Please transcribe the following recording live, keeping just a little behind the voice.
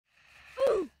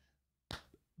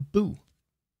Boo.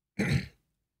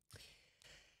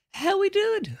 How we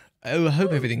doing? Oh, I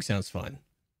hope everything sounds fine.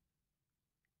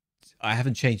 I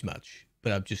haven't changed much,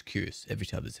 but I'm just curious every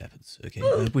time this happens. Okay, I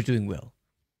hope we're doing well.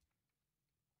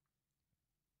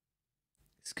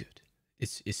 It's good.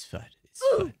 It's fine. It's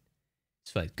fine.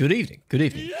 It's fine. Good evening. Good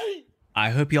evening. I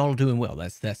hope y'all are doing well.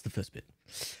 That's the first bit.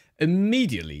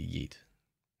 Immediately, yeet.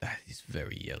 That is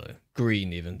very yellow.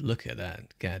 Green even. Look at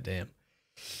that. God damn.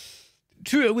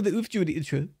 True with the oof during the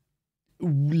intro.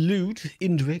 Lewd,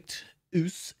 indirect,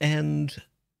 oos, and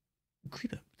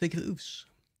creeper. Thank you for the oofs.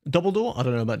 Double door? I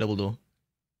don't know about double door.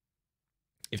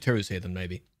 If Teru's here, then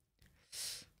maybe.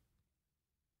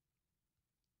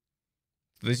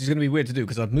 This is going to be weird to do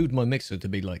because I've moved my mixer to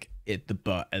be like at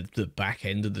the back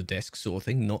end of the desk sort of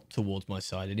thing, not towards my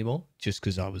side anymore. Just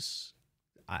because I'm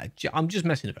just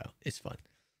messing about. It's fine.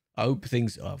 I hope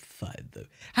things are fine though.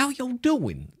 How y'all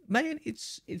doing, man?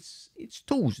 It's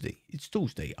Tuesday. It's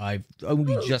Tuesday. I've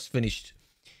only just finished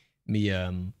me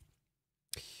the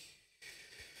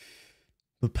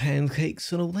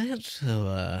pancakes and all that.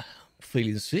 So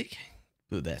feeling sick,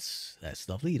 but that's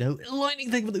lovely. You know,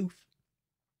 lightning thing for the oof.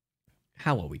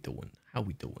 How are we doing? How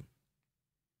we doing?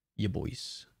 You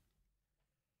boys.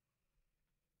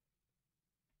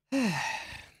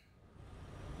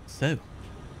 So,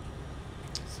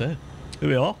 here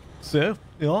we are.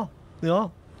 Yeah.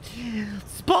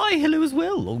 Spy, hello as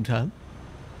well. Long time.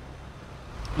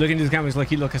 Looking into the camera is like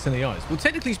you look us in the eyes. Well,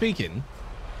 technically speaking,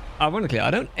 ironically,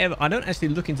 I don't actually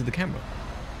look into the camera.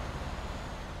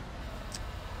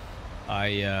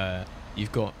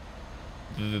 You've got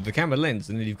the camera lens,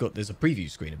 and then there's a preview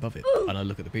screen above it, and I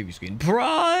look at the preview screen.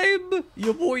 Prime,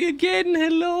 your boy again.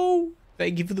 Hello.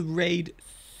 Thank you for the raid,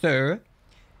 sir.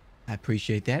 I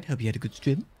appreciate that. Hope you had a good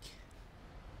stream.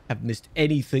 Haven't missed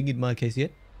anything in my case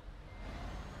yet.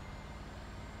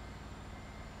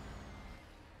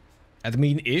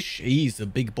 Admin-ish. He's a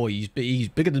big boy. He's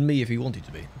bigger than me if he wanted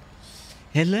to be.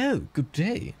 Hello. Good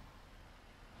day.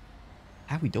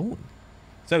 How we doing?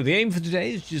 So the aim for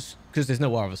today is just because there's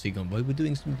no RFC gone by, we're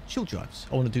doing some chill drives.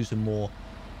 I want to do some more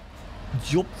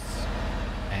jobs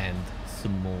and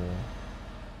some more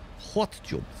hot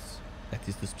jobs. That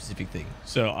is the specific thing.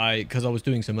 So because I was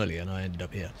doing some earlier and I ended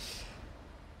up here.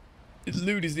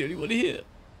 Lewd is the only one here.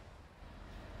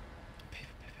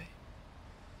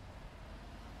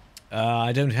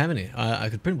 I don't have any. I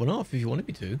could print one off if you wanted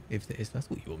me to, if that's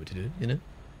what you want me to do, you know.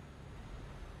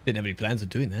 Didn't have any plans of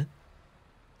doing that.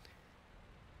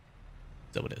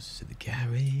 Someone else is in the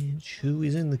garage. Who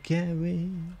is in the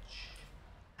garage?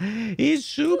 It's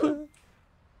Super.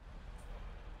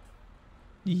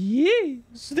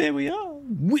 Yes, there we are.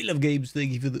 We love games.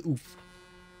 Thank you for the oof.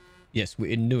 Yes,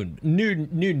 we're in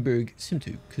Nuremberg Sim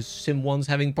 2 because Sim 1's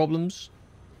having problems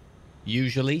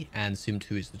usually, and Sim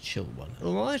 2 is the chill one.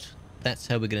 All right, that's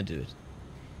how we're gonna do it.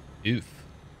 Oof.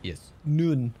 Yes,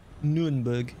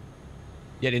 Nuremberg.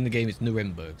 Yet in the game it's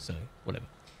Nuremberg, so whatever.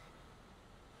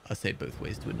 I say it both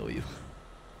ways to annoy you.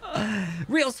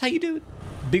 Reals, how you doing?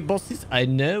 Big bosses? I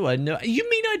know. You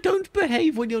mean I don't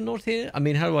behave when you're not here? I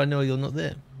mean, how do I know you're not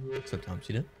there? Sometimes,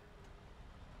 you know.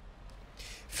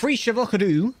 Free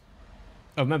Shavokadu.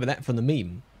 I remember that from the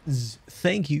meme.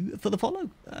 Thank you for the follow.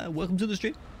 Welcome to the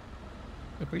stream.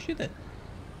 I appreciate that.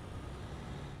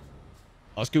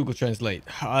 Ask Google Translate.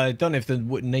 I don't know if the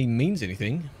name means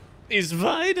anything. It's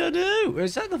fine, I know.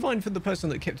 Is that the fine for the person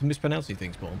that kept mispronouncing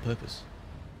things but on purpose?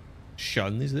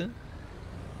 Shun, is there?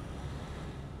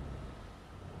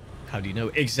 How do you know?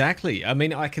 Exactly. I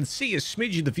mean, I can see a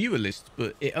smidge of the viewer list,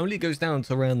 but it only goes down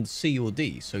to around C or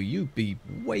D, so you'd be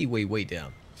way, way, way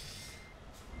down.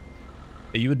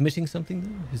 Are you admitting something,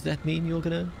 though? Does that mean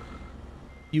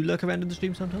you lurk around in the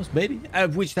stream sometimes? Maybe.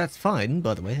 Which, that's fine,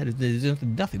 by the way. There's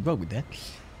nothing wrong with that.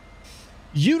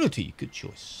 Unity. Good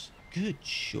choice. Good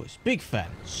choice. Big fan.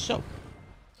 So,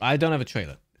 I don't have a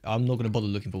trailer. I'm not going to bother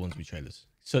looking for ones with trailers,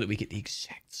 so that we get the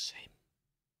exact same.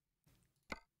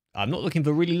 I'm not looking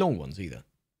for really long ones either,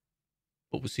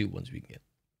 but we'll see what ones we can get.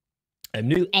 I'm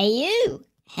new. Hey, you.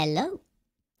 Hello.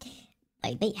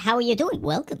 Baby, how are you doing?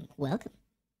 Welcome.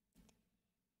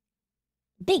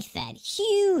 Big fan,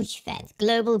 huge fan,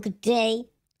 global, good day.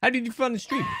 How did you find the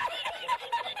stream?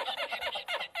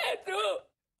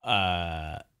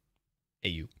 Hey,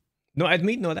 you. No,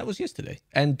 admin, no, that was yesterday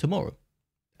and tomorrow.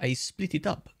 I split it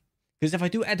up. Because if I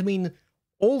do admin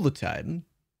all the time,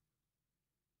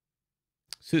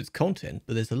 so it's content,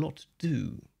 but there's a lot to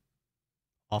do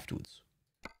afterwards.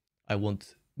 I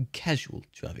want casual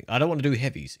driving. I don't want to do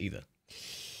heavies either.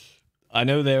 I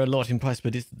know they're a lot in price per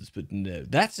distance, but no,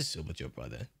 that's a silver job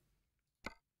right there.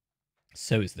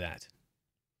 So is that.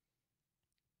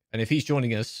 And if he's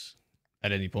joining us,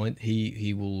 at any point,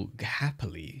 he will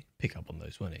happily pick up on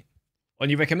those, won't he? On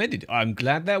your recommended. I'm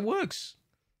glad that works.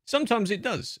 Sometimes it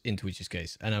does in Twitch's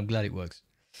case, and I'm glad it works.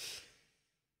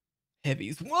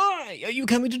 Heavies, why are you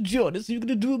coming to join us? Are you going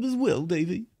to do them as well,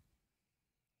 Davey?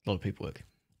 A lot of paperwork.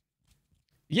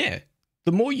 Yeah,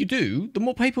 the more you do, the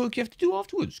more paperwork you have to do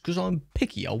afterwards, because I'm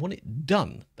picky. I want it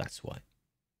done. That's why.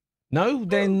 No?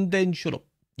 Then shut up.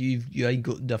 You ain't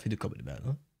got nothing to comment about,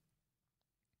 huh?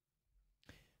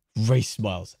 Race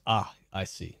smiles. Ah, I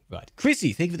see. Right.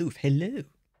 Chrissy, thank you for the oof. Hello.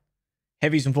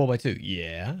 Heavies and 4x2.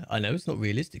 Yeah, I know it's not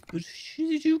realistic, but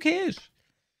who cares?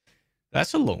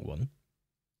 That's a long one.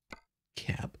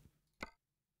 Cab.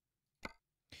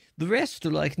 The rest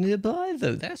are like nearby,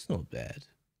 though. That's not bad.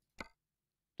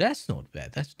 That's not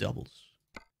bad. That's doubles.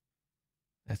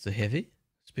 That's a heavy.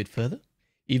 It's a bit further.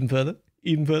 Even further.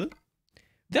 Even further.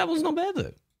 That was not bad,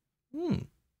 though.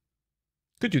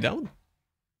 Could do that one.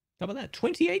 How about that?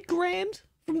 28 grand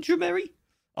from Drumery?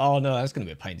 Oh, no, that's going to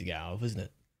be a pain to get out of, isn't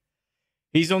it?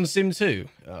 He's on Sim 2.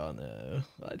 Oh, no.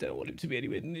 I don't want him to be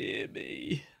anywhere near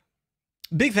me.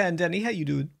 Big fan, Danny. How you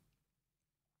doing?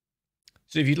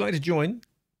 So if you'd like to join,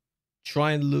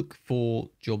 try and look for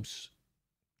jobs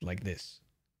like this,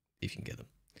 if you can get them.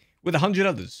 With 100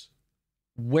 others.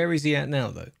 Where is he at now,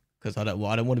 though? Because I don't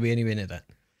want to be anywhere near that.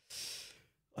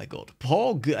 My God.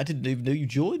 Pog, I didn't even know you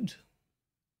joined.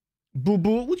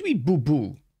 Boo-boo. What do you mean,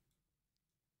 boo-boo?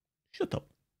 Shut up.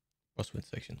 Crosswind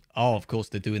section. Oh, of course,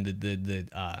 they're doing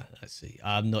I see.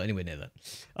 I'm not anywhere near that.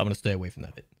 I'm going to stay away from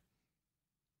that bit.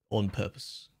 On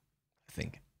purpose, I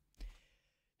think.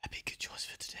 That'd be a good choice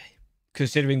for today.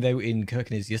 Considering they were in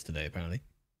Kirkenes yesterday, apparently.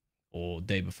 Or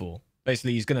day before.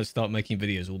 Basically, he's going to start making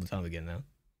videos all the time again now.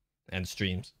 And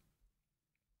streams.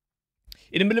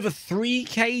 In the middle of a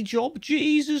 3K job?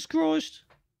 Jesus Christ.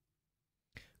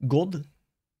 God.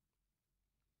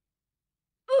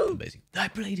 Amazing. I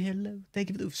played hello. Thank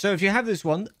you for the... So if you have this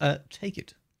one, take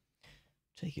it.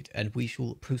 Take it. And we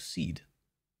shall proceed.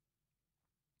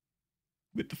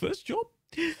 With the first job.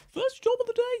 First job of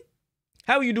the day.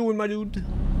 How are you doing, my dude?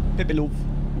 Pepe Love.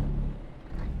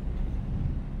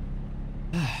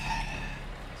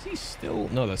 Is he still...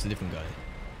 No, that's a different guy.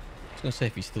 I was going to say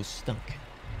if he's still stuck.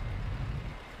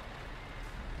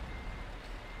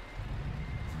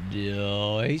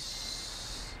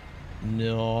 Nice.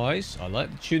 Nice. I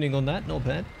like the tuning on that. Not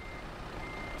bad.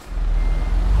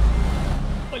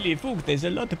 Holy fuck, there's a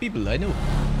lot of people, I know.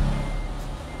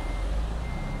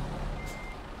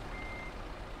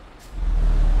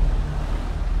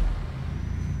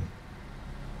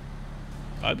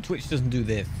 I hope Twitch doesn't do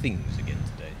their things again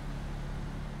today.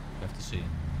 I have to see.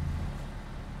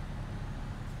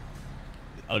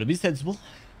 Oh, to be sensible.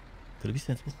 Gotta be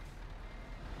sensible.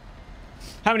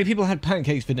 How many people had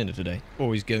pancakes for dinner today?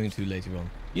 Or is going to later on?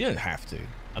 You don't have to.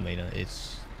 I mean,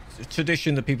 it's a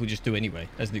tradition that people just do anyway,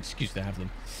 as an excuse to have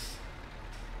them.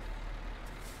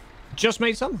 Just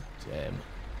made some? Damn.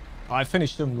 I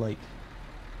finished them like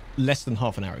less than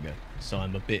half an hour ago, so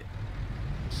I'm a bit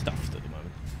stuffed at the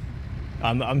moment.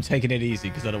 I'm taking it easy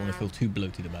because I don't want to feel too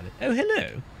bloated about it. Oh,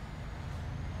 hello.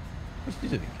 What's he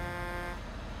doing?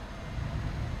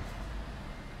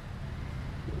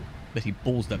 But he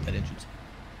ballsed up that entrance.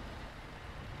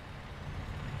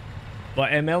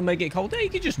 But ML may get cold. Yeah, you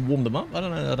could just warm them up. I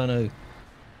don't know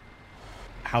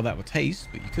how that would taste,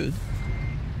 but you could.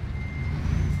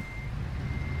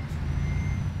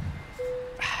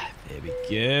 There we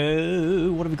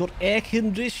go. What have we got? Air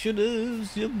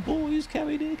conditioners. Your boys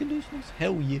carried air conditioners.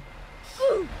 Hell yeah.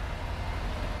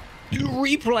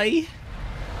 Replay.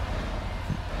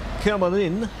 Come on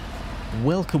in.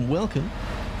 Welcome, welcome.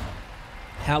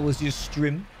 How was your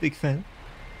stream? Big fan.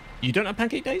 You don't have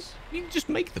pancake days? You can just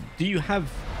make them. Do you have...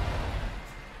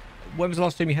 When was the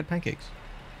last time you had pancakes?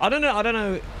 I don't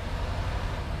know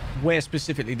where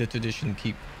specifically the tradition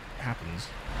happens.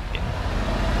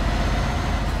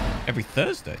 Every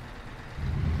Thursday.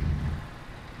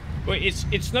 Well,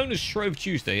 it's known as Shrove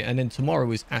Tuesday, and then tomorrow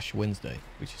is Ash Wednesday,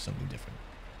 which is something different,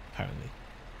 apparently.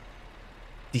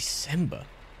 December.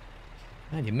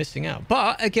 Man, you're missing out.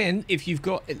 But again, if you've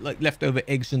got like leftover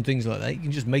eggs and things like that, you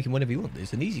can just make them whenever you want.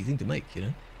 It's an easy thing to make, you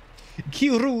know.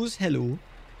 Kiruz, hello.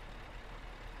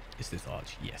 Is this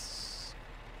Arch? Yes.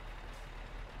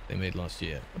 They made last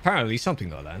year. Apparently something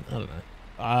like that. I don't know.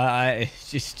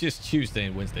 It's just Tuesday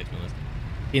and Wednesday, to be honest.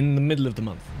 In the middle of the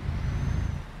month.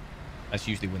 That's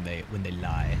usually when they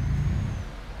lie.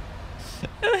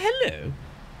 Oh, hello.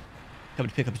 Coming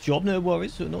to pick up a job, no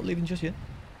worries. We're not leaving just yet.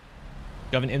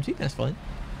 You haven't emptied? That's fine.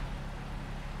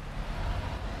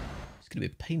 It's going to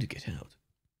be a pain to get out.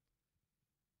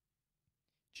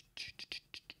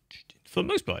 For the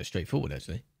most part, it's straightforward,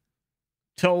 actually.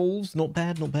 Tolls, not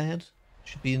bad, not bad.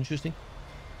 Should be interesting.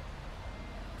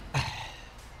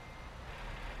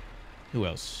 Who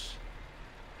else?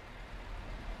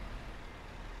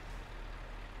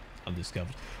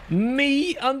 Undiscovered.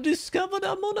 Me, undiscovered?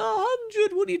 I'm on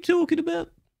 100. What are you talking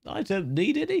about? I don't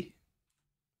need any.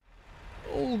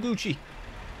 All Gucci.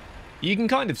 You can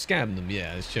kind of scam them,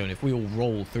 yeah, as shown, if we all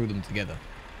roll through them together.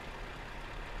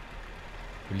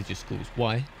 Religious schools.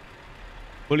 Why?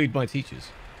 Bullied by teachers.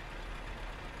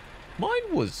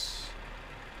 Mine was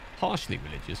harshly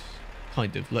religious.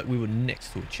 Kind of. Like we were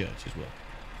next to a church as well.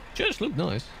 Church looked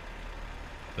nice.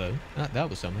 Though. That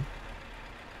was something.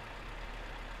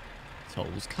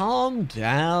 Tolls. Calm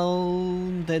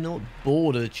down. They're not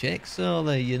border checks, are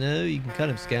they? You know, you can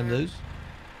kind of scam those.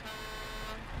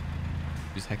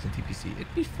 Just hacks on TPC.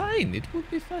 It'd be fine. It would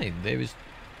be fine. There is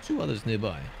 2 others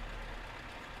nearby.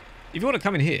 If you want to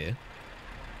come in here,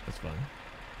 that's fine.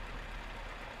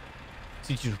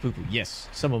 Teachers were poo-poo. Yes,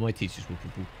 some of my teachers were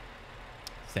poo-poo.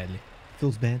 Sadly.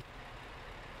 Feels bad.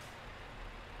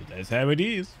 But that's how it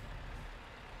is.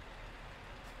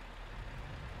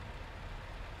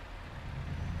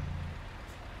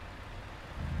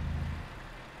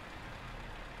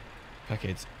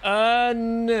 Packets.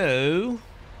 No.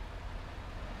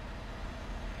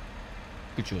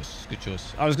 Good choice. Good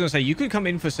choice. I was going to say, you could come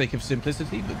in for sake of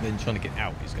simplicity, but then trying to get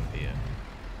out is going to be a...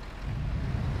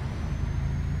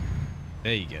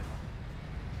 There you go.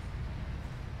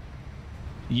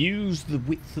 Use the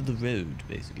width of the road,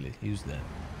 basically. Use that.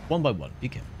 One by one. Be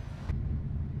careful.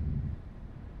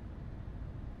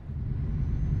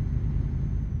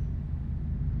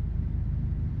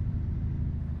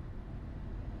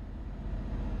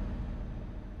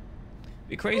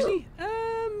 Be crazy?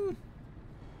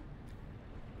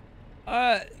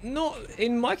 Not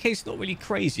in my case. Not really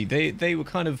crazy. They were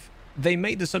kind of, they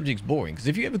made the subjects boring. Because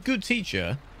if you have a good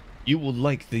teacher, you will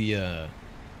like the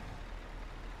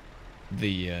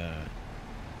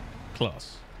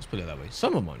class. Let's put it that way.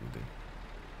 Some of mine were good.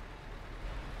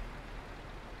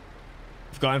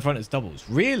 The guy in front is doubles.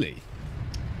 Really?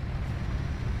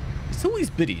 It's always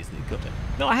biddy, isn't it? Got it.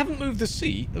 No, I haven't moved the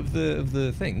seat of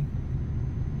the thing.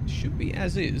 It should be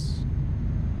as is.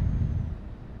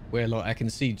 Where like I can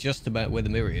see just about where the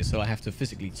mirror is, so I have to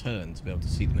physically turn to be able to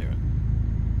see the mirror.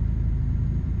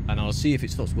 And I'll see if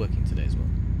it stops working today as well.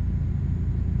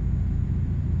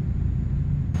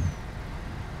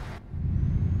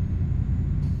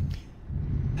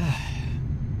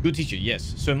 Good teacher,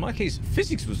 yes. So in my case,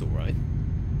 physics was alright.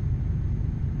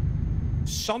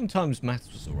 Sometimes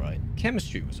maths was alright.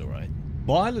 Chemistry was alright.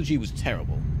 Biology was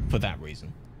terrible for that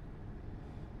reason.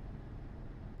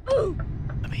 I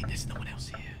mean, there's no one else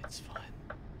here. It's fine.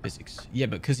 Physics. Yeah,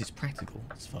 but because it's practical,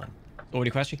 it's fine. Already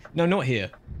crashing? No, not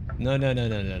here. No.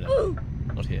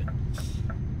 Not here.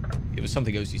 It was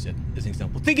something else you said, as an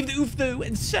example. Think of the oof though,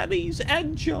 and Sammy's,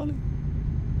 and Charlie.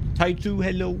 Taitu,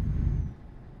 hello.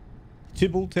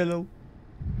 Tybalt, hello.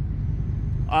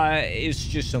 It's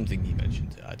just something he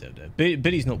mentioned. I don't know.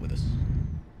 Billy's not with us.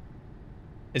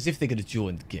 As if they're going to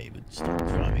join the game and start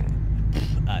driving.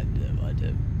 I know.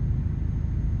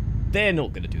 They're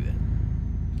not going to do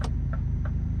that.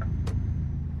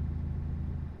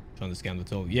 Trying to scam the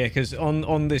toll. Yeah, because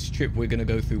on this trip, we're going to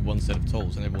go through one set of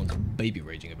tolls and everyone's baby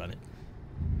raging about it.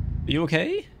 Are you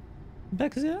okay?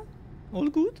 Back there? All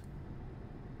good?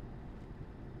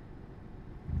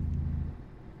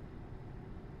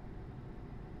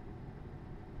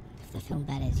 The film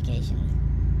Bad Education.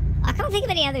 I can't think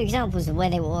of any other examples of where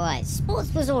they were alright.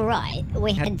 Sports was alright.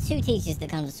 We had 2 teachers that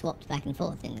kind of swapped back and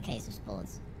forth in the case of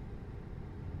sports.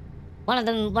 One of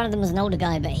them was an older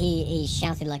guy, but he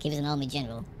shouted like he was an army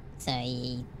general. So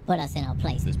he put us in our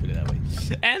place. Let's put it that way.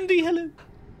 Andy, hello.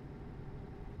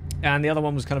 And the other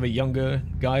one was kind of a younger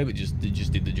guy, but just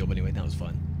did the job anyway. That was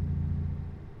fine.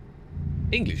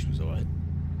 English was alright.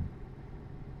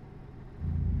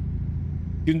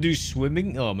 You can do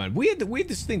swimming. Oh man, weird. The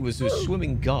weirdest thing was a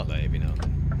swimming gala every now and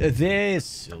then. There's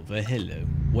Silver, hello.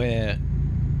 Where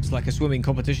it's like a swimming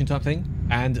competition type thing.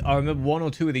 And I remember 1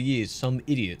 or 2 of the years, some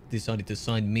idiot decided to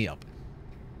sign me up.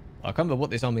 I can't remember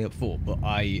what they signed me up for, but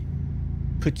I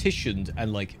petitioned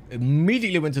and like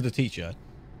immediately went to the teacher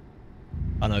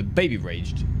and I baby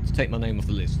raged to take my name off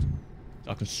the list.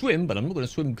 So I can swim, but I'm not going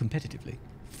to swim competitively.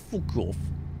 Fuck off.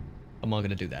 Am I going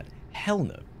to do that? Hell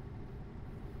no.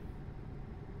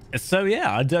 So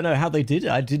yeah, I don't know how they did it.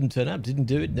 I didn't turn up, didn't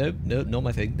do it. No, not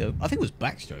my thing. No, I think it was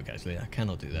backstroke actually. I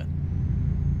cannot do that.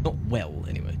 Not well,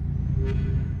 anyway.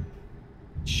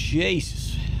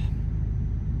 Jesus.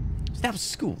 So that was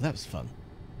school. That was fun.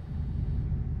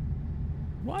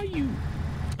 Why are you...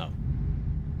 Oh.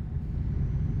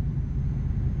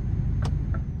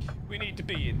 We need to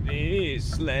be in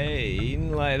this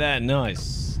lane like that.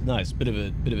 Nice, nice. Bit of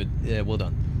a. Yeah, well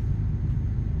done.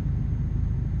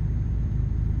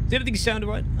 Does everything sound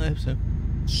alright? I hope so.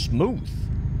 Smooth.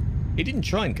 He didn't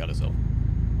try and cut us off,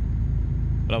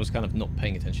 but I was kind of not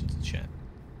paying attention to the chat.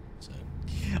 So,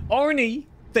 Arnie,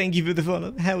 thank you for the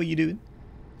follow. How are you doing?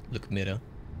 Look, mirror.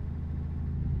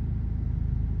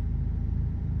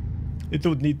 It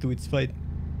don't need to. It's fine.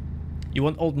 You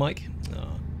want old mic?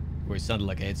 Oh, where it sounded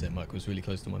like a headset mic was really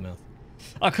close to my mouth.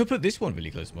 I could put this one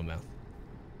really close to my mouth,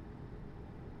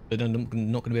 but I'm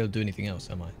not going to be able to do anything else,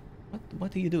 am I?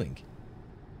 What are you doing?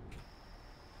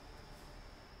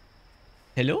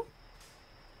 Hello?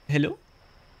 Hello?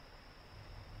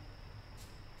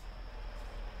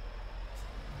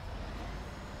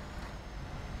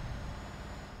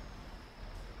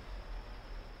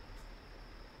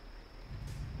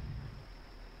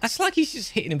 That's like he's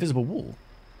just hit an invisible wall.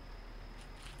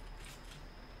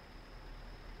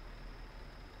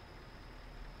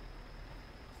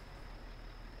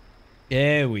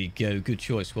 There we go. Good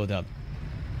choice. Well done.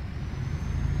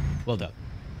 Well done.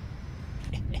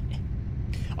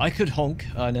 I could honk.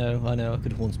 I know. I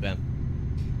could horn spam.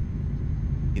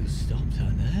 It was stopped.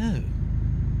 I know.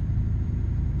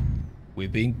 We're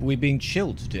being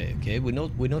chilled today, okay? We're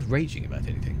not raging about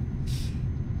anything.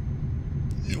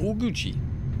 All Gucci.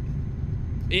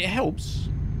 It helps,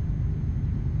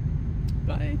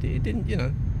 but it didn't, you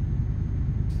know.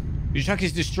 Your truck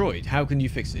is destroyed. How can you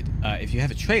fix it? If you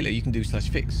have a trailer, you can do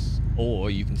 /fix, or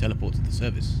you can teleport to the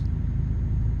service.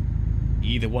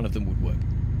 Either one of them would work.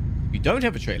 If you don't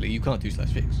have a trailer, you can't do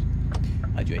 /fix.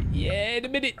 Hydrate. Yeah, in a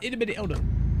minute. Hold on.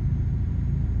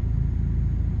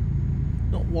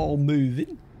 Not while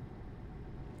moving.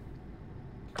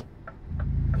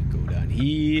 Go down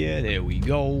here. There we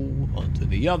go. Onto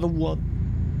the other one.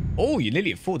 Oh, you're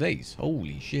nearly at 4 days.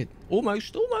 Holy shit.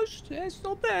 Almost. That's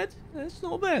not bad. That's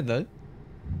not bad, though.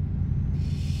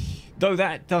 Though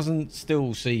that doesn't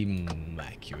still seem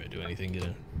accurate or anything, you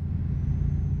know.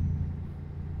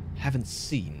 Haven't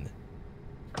seen.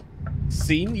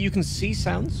 Seen? You can see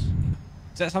sounds?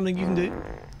 Is that something you can do?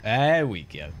 There we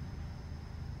go.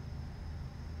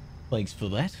 Thanks for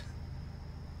that.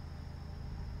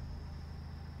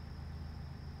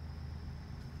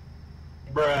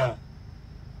 Bruh.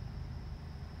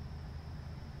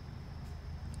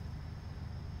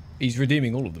 He's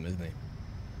redeeming all of them, isn't he?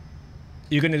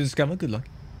 You're going to discover. Good luck.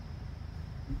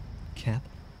 Cap.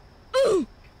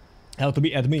 How to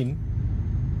be admin.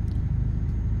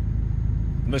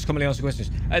 Most commonly answered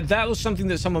questions. That was something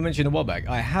that someone mentioned a while back.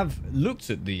 I have looked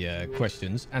at the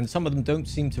questions, and some of them don't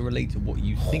seem to relate to what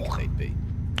you think they'd be.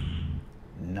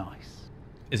 Nice.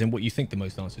 As in what you think the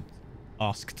most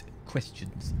asked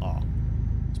questions are.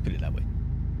 Let's put it that way.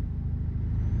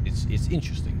 It's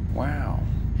interesting. Wow.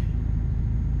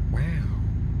 Wow.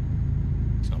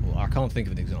 Example. I can't think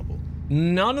of an example.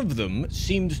 None of them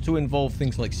seemed to involve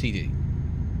things like CD.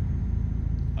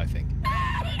 I think.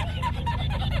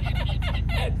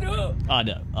 I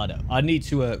know. I need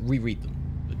to reread them,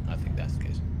 but I think that's the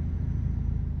case.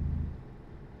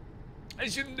 I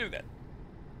shouldn't do that.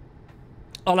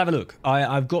 I'll have a look.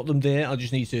 I've got them there. I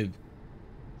just need to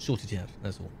sort it out.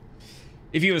 That's all.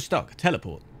 If you're stuck,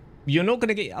 teleport. You're not going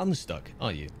to get unstuck,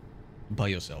 are you? By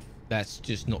yourself. That's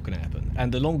just not going to happen.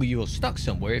 And the longer you're stuck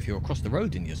somewhere, if you're across the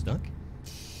road and you're stuck,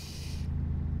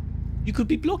 you could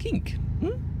be blocking.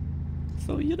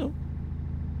 So, you know,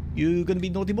 you're going to be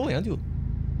naughty boy, aren't you?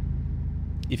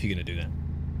 If you're going to do that.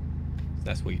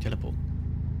 That's where you teleport.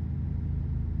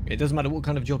 It doesn't matter what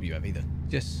kind of job you have either.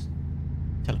 Just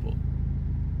teleport.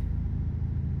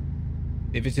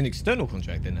 If it's an external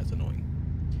contract, then that's annoying.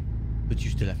 But you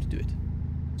still have to do it.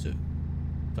 So,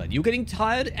 fine. You're getting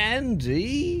tired,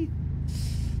 Andy.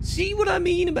 See what I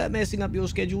mean about messing up your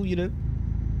schedule, you know?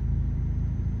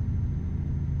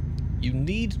 You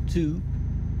need to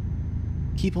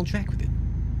keep on track with it.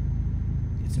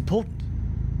 It's important.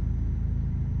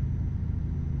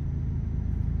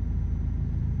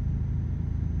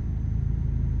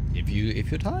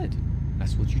 If you're tired,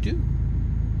 that's what you do.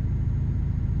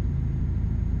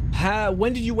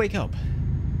 When did you wake up?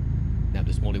 Now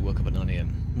this morning, woke up at 9 AM.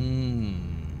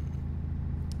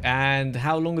 And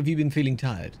how long have you been feeling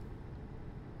tired?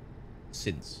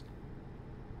 Since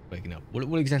waking up.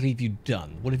 What exactly have you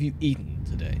done? What have you eaten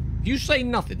today? If you say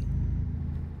nothing,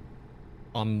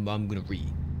 I'm gonna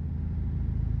read.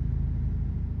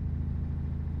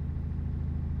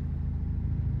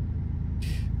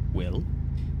 Well.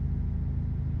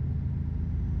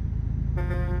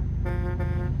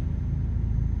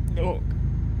 Oh.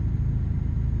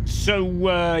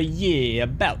 So, yeah,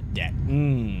 about that.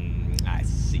 I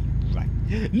see. Right.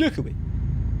 Look at me.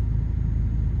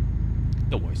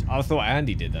 No worries. I thought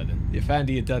Andy did that then. If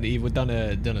Andy had done it, he would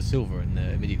have done a silver and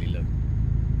immediately look.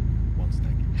 One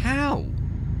snack. How?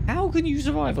 How can you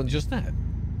survive on just that?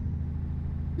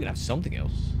 You could have something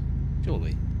else.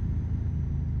 Surely.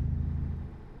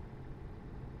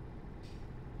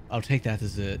 I'll take that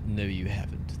as a no you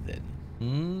haven't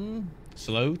then.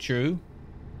 Slow, true.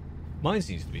 Mine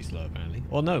seems to be slow apparently.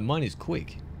 Or no, mine is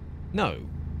quick. No.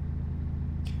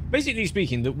 Basically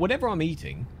speaking, that whatever I'm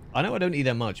eating, I know I don't eat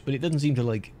that much, but it doesn't seem to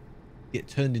like get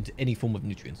turned into any form of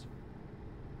nutrients.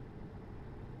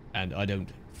 And I don't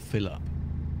fill up.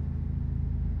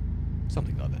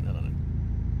 Something like that, I don't know.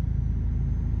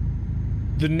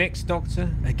 The next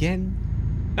doctor again?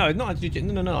 No, not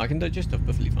no, I can digest stuff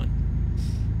perfectly fine.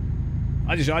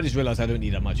 I just realized I don't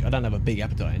eat that much. I don't have a big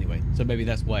appetite anyway, so maybe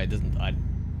that's why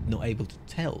I'm not able to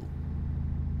tell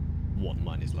what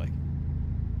mine is like.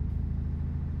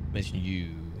 Mention you.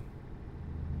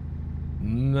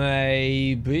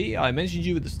 Maybe I mentioned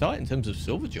you at the start in terms of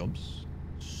silver jobs,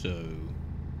 so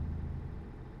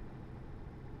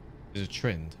there's a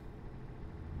trend.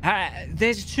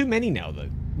 There's too many now though.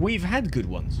 We've had good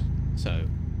ones, so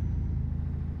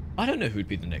I don't know who'd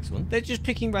be the next one. They're just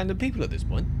picking random people at this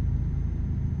point.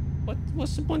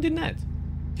 What's the point in that?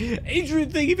 Adrian,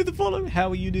 thank you for the follow. How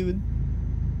are you doing?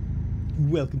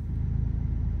 Welcome.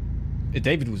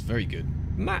 David was very good.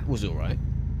 Matt was alright.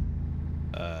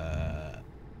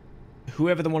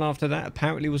 Whoever the one after that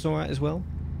apparently was alright as well.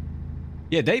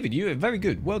 Yeah, David, you were very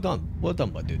good. Well done. Well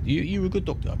done, my dude. You were a good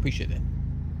doctor. I appreciate that.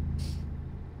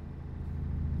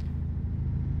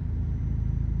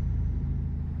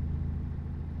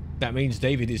 That means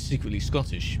David is secretly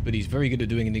Scottish, but he's very good at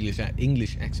doing an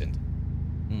English accent.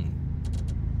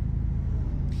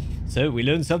 So we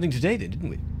learned something today then, didn't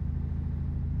we?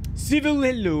 Civil,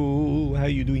 hello. How are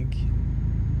you doing?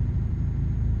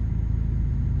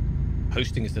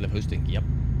 Hosting instead of hosting. Yep.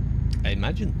 I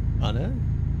imagine. I know.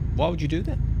 Why would you do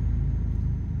that?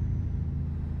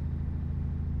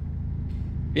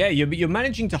 Yeah, you're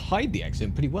managing to hide the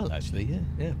accent pretty well, actually.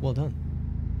 Yeah, well done.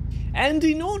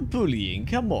 Andy, not bullying.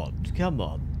 Come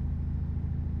on.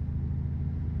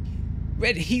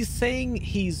 Red, he's saying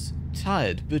he's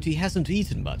tired, but he hasn't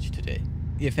eaten much today,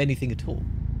 if anything at all.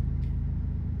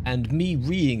 And me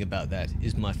reeing about that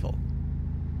is my fault.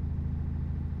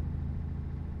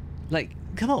 Like,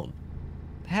 come on.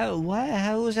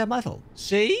 How is that my fault?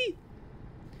 See?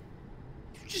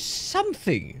 Just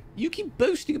something. You keep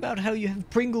boasting about how you have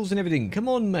Pringles and everything. Come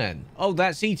on, man. Oh,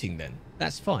 that's eating then.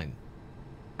 That's fine.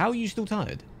 How are you still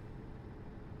tired?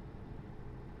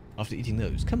 After eating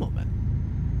those. Come on, man.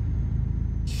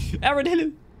 Aaron,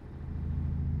 hello.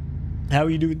 How are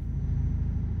you doing?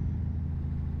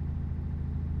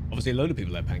 Obviously, a load of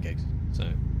people have pancakes,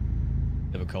 so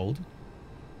never cold.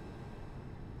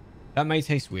 That may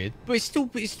taste weird, but it's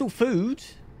still food.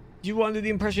 You were under the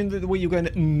impression that the way you're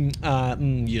going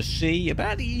to you see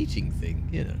about the eating thing,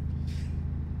 you know,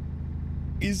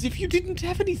 is if you didn't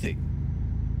have anything.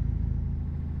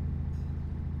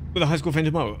 With a high school friend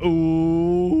tomorrow.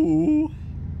 Oh,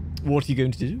 what are you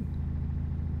going to do?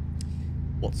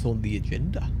 What's on the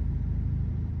agenda?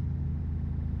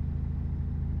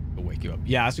 I'll wake you up.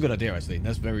 Yeah, that's a good idea, actually.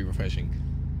 That's very refreshing.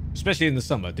 Especially in the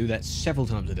summer. Do that several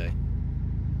times a day.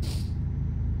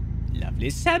 Lovely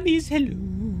Sammy's, hello.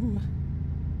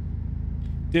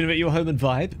 Dinner at your home and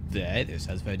vibe. There, this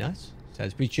sounds very nice.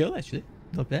 Sounds pretty chill, actually.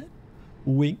 Not bad.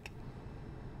 Wink.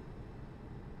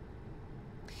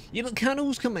 Yeah, but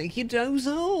cuddles can make you doze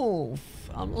off.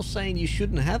 I'm not saying you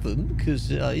shouldn't have them, because,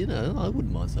 you know, I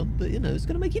wouldn't mind some, but, you know, it's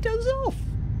going to make you doze off.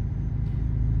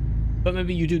 But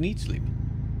maybe you do need sleep.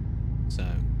 So,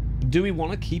 do we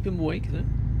want to keep him awake, then?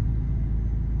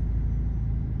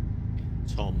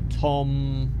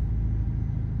 Tom.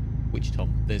 Which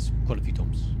Tom? There's quite a few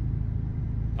Toms.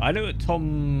 I know a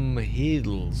Tom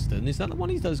Hiddleston. Is that the one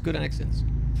who does good accents?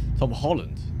 Tom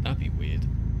Holland. That'd be weird.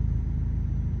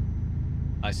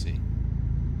 I see.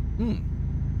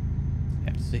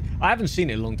 Have to see. I haven't seen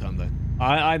it in a long time though.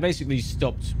 I basically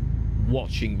stopped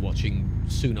watching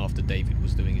soon after David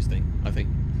was doing his thing. I think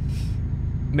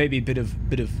maybe a bit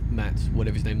of Matt,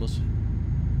 whatever his name was.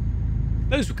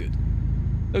 Those were good.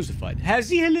 Those were fine.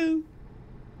 Hazzy, hello.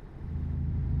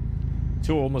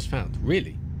 Tour almost found.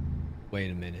 Really? Wait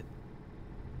a minute.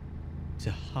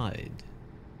 To hide.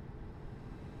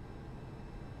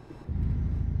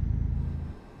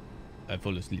 I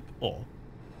fall asleep. Oh,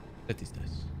 that is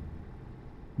nice.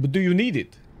 But do you need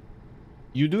it?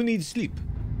 You do need sleep.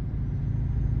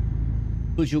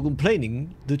 But you're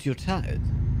complaining that you're tired.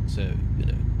 So, you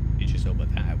know, teach yourself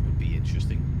about that would be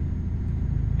interesting.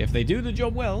 If they do the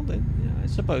job well, then yeah, I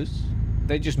suppose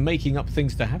they're just making up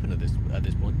things to happen at this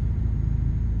point.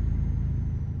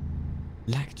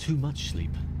 Lack too much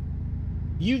sleep.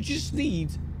 You just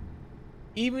need,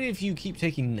 even if you keep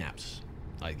taking naps,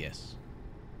 I guess.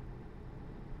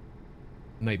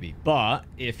 Maybe. But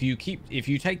if you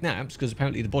take naps, because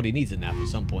apparently the body needs a nap at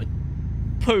some point,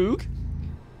 Poog,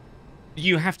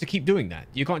 you have to keep doing that.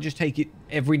 You can't just take it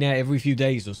every few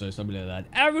days or so, something like that.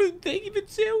 Aaron, thank you for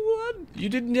tier 1. You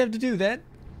didn't have to do that.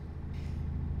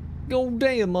 Oh,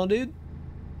 damn, my dude.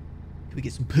 Can we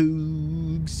get some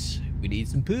Poogs? We need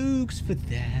some Poogs for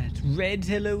that. Red,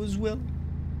 hello as well.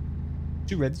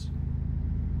 2 reds.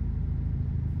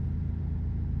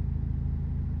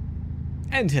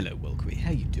 And hello, Wilkery.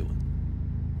 How you doing?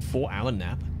 4-hour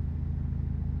nap.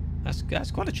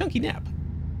 That's quite a chunky nap.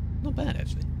 Not bad,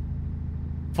 actually.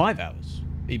 5 hours.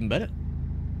 Even better.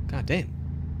 God damn.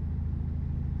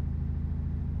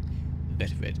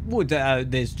 Better red. Well,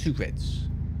 there's 2 reds.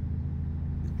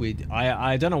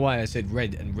 I don't know why I said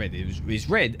red and red. It was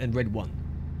red and red 1.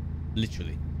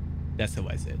 Literally. That's how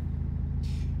I said.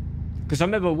 Because I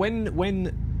remember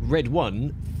when red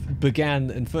 1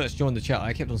 began and first joined the chat,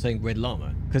 I kept on saying Red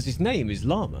Llama. Because his name is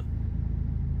Llama.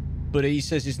 But he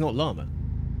says it's not Llama.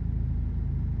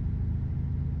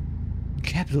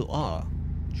 Capital R.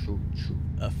 True.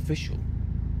 Official.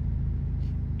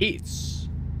 It's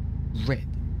red.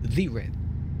 The red.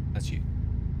 That's you.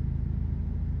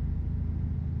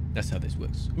 That's how this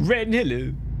works. Red and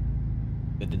hello.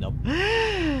 Red the knob.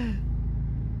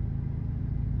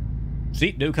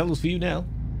 See, no colours for you now.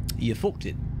 You fucked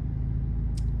it.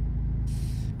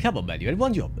 Come on, man. You had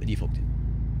one job and you fucked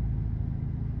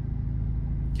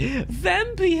it.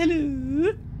 Vampy,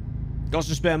 hello. Got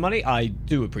some spare money? I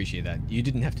do appreciate that. You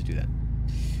didn't have to do that.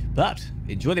 But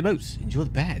enjoy the emotes. Enjoy the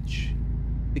badge.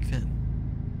 Big fan.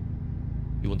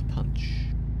 You want the punch?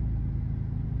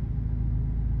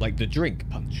 Like the drink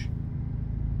punch?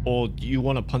 Or you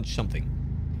want to punch something?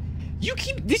 You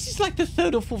keep... This is like the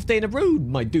 3rd or 4th day in a row,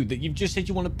 my dude, that you've just said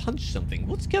you want to punch something.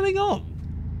 What's going on?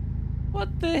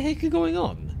 What the heck is going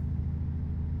on?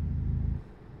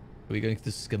 Are we going to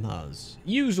the scammers?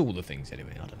 Use all the things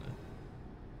anyway. I don't know.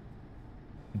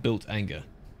 Built anger.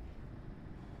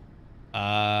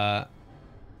 But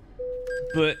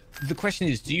the question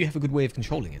is, do you have a good way of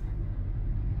controlling it?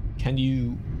 Can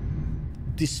you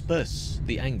disperse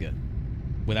the anger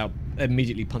without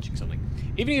immediately punching something?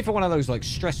 Even if it's one of those like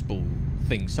stress ball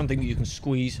things, something that you can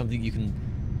squeeze, something you can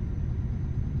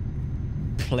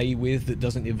play with that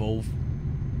doesn't involve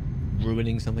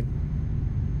ruining something.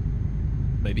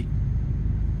 Maybe.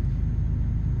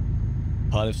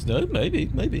 Pile of snow? Maybe.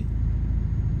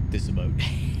 This emote.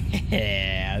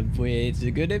 Yeah, it's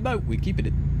a good emote. We're keeping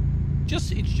it. It's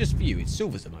just for you. It's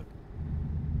Silver's emote.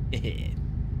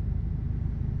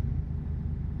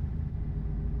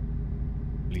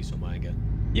 Release on my anger.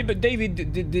 Yeah, but David,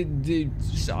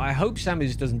 I hope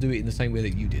Samus doesn't do it in the same way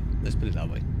that you did. Let's put it that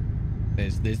way.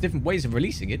 There's different ways of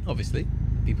releasing it, obviously.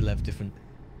 People have different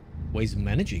ways of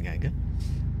managing anger.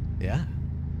 Yeah.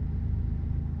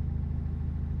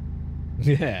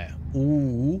 Yeah.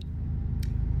 Ooh.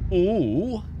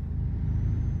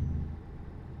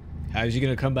 How's he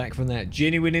going to come back from that?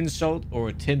 Genuine insult or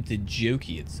attempted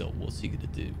jokey insult? What's he going to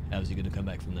do? How's he going to come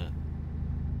back from that?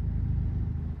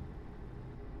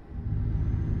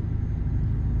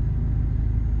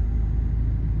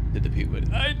 Did the P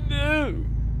word? I know!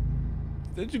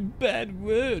 Such a bad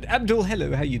word. Abdul,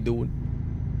 hello, how you doing?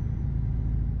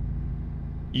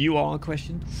 You are a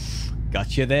question?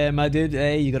 Gotcha there, my dude.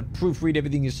 Hey, you got to proofread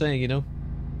everything you're saying, you know?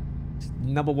 It's the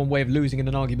 #1 way of losing in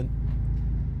an argument.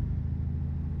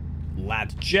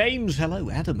 Lad James, hello.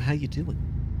 Adam, how you doing?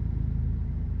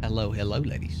 Hello,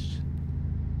 ladies.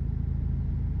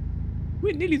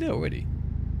 We're nearly there already.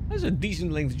 That's a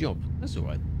decent length job. That's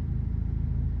alright.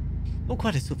 Not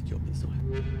quite a tough job, but it's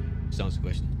alright. Just answer the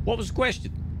question. What was the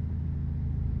question?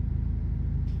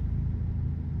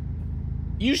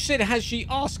 You said, has she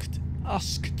asked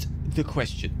the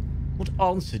question? What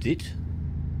answered it?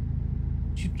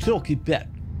 What you talking about?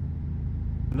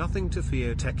 Nothing to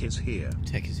fear, Tech is here.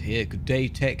 Tech is here. Good day,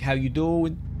 Tech. How you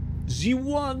doing?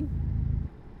 Z1.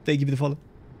 Thank you for the follow.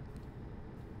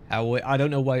 I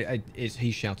don't know why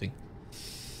he's shouting.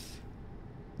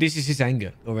 This is his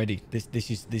anger already. This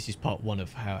is part 1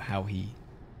 of how he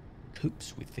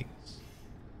copes with things.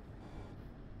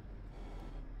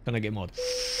 Can I get mod?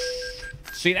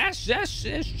 See, that's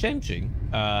tempting.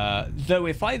 Though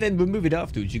if I then remove it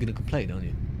afterwards, you're gonna complain, aren't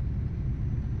you?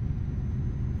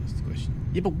 That's the question.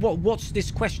 Yeah, but what's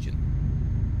this question?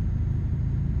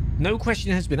 No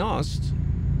question has been asked.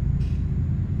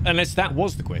 Unless that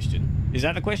was the question. Is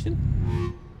that the question?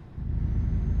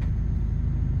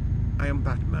 I am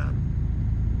Batman.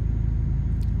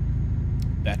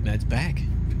 Batman's back.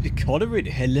 Connerin,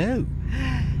 hello.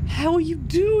 How are you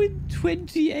doing?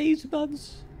 28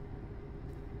 months.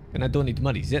 And I don't need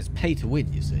money. That's pay to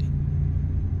win, you see.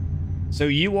 So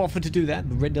you offer to do that,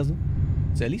 but Red doesn't.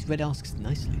 So at least Red asks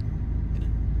nicely. You know.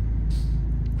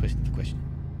 Question for question.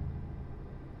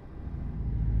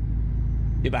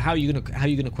 Yeah, but how are you gonna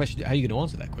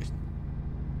answer that question?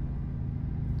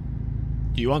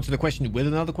 Do you answer the question with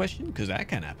another question? Because that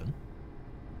can happen.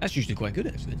 That's usually quite good,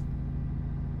 actually.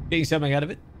 Getting something out of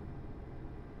it.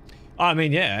 I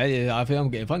mean, yeah, I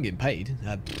think if I'm getting paid,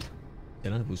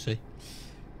 then we'll see.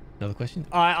 Another question?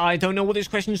 I don't know what this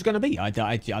question is going to be.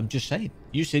 I'm just saying.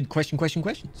 You said question,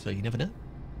 so you never know.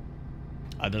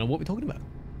 I don't know what we're talking about.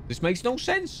 This makes no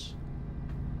sense.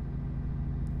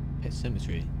 Pet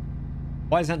Cemetery.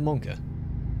 Why is that Monka?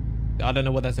 I don't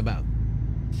know what that's about.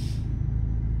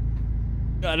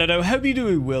 I don't know. Hope you're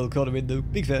doing well, Connerin, though.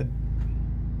 Big fan.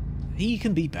 He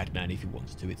can be Batman if he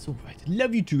wants to. It's alright.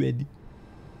 Love you too, Ed.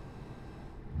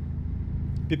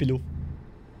 Pippi love.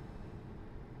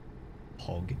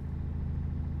 Hog.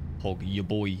 Hog, your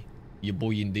boy. Your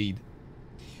boy indeed.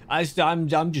 I'm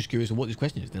just curious of what this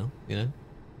question is now, you know?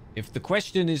 If the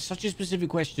question is such a specific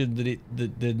question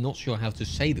that they're not sure how to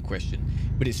say the question,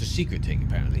 but it's a secret thing,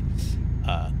 apparently.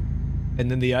 And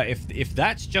then the if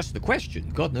that's just the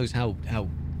question, God knows how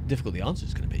difficult the answer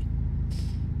is going to be.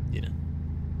 You know,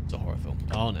 it's a horror film.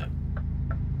 Oh no,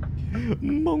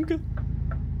 Monka.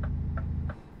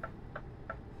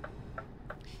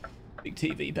 Big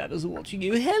TV batters are watching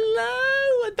you.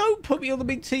 Hello, and don't put me on the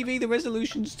big TV. The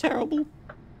resolution's terrible.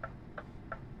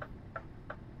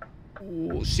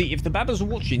 Oh, see, if the babbers are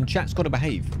watching, chat's got to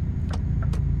behave.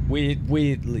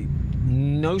 Weirdly,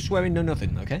 no swearing, no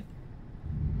nothing. Okay.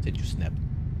 Said you snap.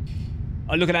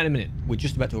 I'll look at that in a minute. We're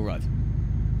just about to arrive.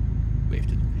 Wave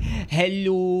to them.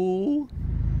 Hello.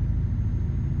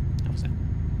 How was that?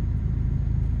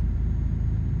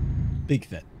 Big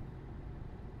fan.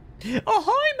 Oh,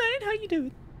 hi, man. How you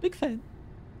doing? Big fan.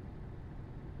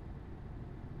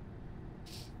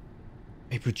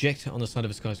 A projector on the side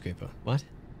of a skyscraper. What?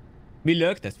 Me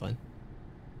lurk. That's fine.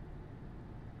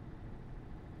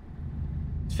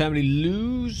 His family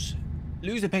lose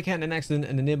a pet cat in an accident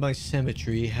in a nearby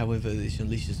cemetery. However, this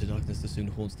unleashes the darkness that soon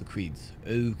haunts the creeds.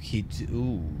 Okay.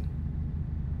 Ooh.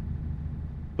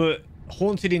 But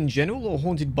haunted in general, or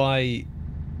haunted by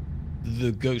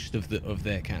the ghost of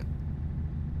their cat?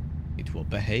 It will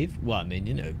behave. Well, I mean,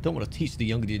 you know, don't want to teach the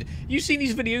younger kids. You seen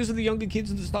these videos of the younger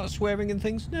kids that start swearing and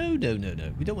things? No.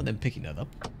 We don't want them picking that up.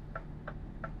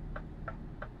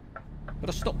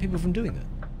 Gotta stop people from doing that.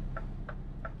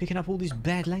 Picking up all this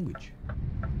bad language.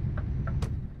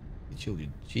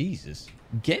 Children. Jesus.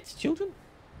 Get children?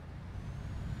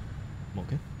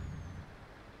 Okay.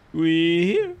 We're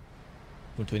here.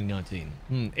 For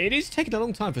 2019. It is taking a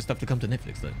long time for stuff to come to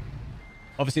Netflix, though.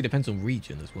 Obviously, it depends on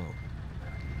region as well.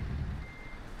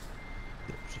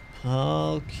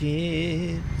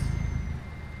 Pockets.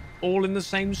 All in the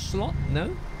same slot?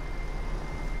 No?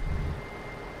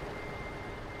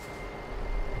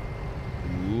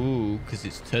 Ooh, because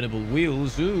it's turnable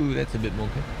wheels. Ooh, that's a bit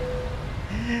monkey.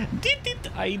 Did it!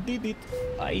 I did it!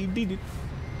 I did it!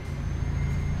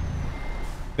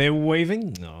 They're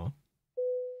waving? No.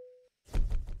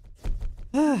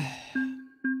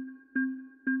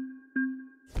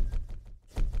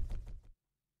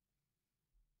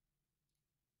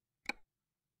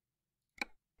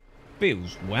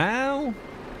 Feels wow.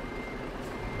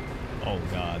 Oh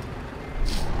god.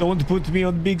 Don't put me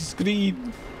on big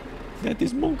screen. That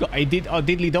is monka. I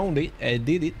diddly don't it. I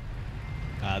did it.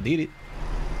 I did it.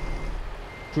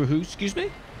 For who? Excuse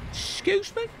me?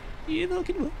 Excuse me? You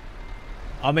fucking will.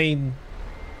 I mean...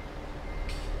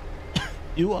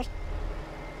 you what?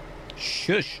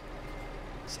 Shush.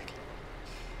 Exactly.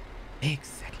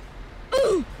 Exactly.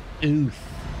 Ooh. Oof.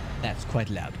 That's quite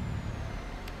loud.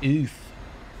 Oof.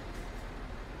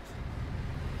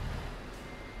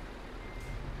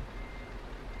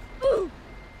 Ooh.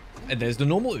 And there's the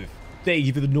normal oof. Thank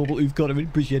you for the normal oof, Connerin.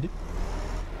 Appreciate it.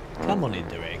 Come on,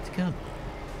 Indirect. Come on.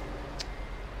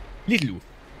 Little oof.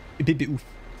 A bit oof.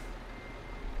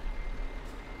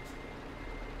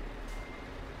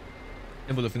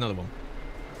 And we'll look for another one.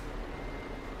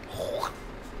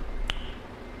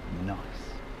 Nice.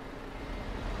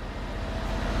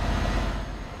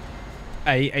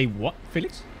 A what,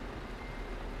 Felix?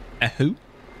 A who?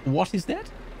 What is that?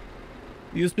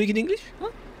 You speaking English?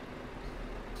 Huh?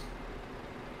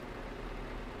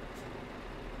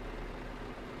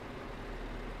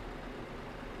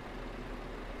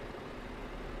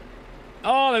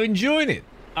 Oh, they're enjoying it.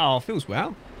 Oh, feels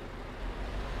well.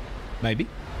 Maybe.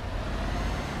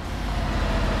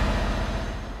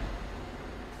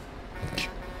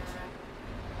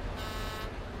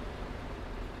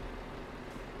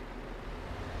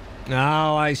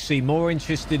 Oh, I see. More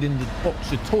interested in the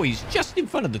box of toys just in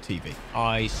front of the TV.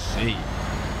 I see.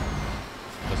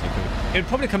 That's so cool. It'd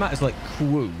probably come out as like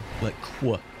Crew. Like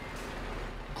Quo.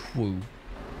 Crew.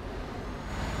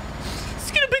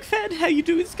 Skinner Big Fan. How you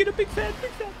doing, Skinner Big Fan?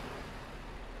 Big Fan.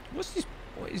 What's this?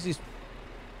 What is this?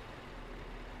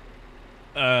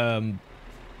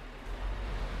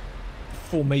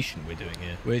 Formation we're doing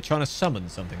here. We're trying to summon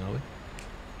something, are we?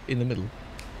 In the middle.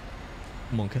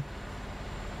 Monka.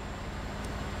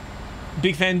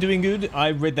 Big Fan doing good. I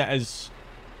read that as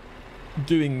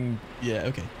doing... Yeah,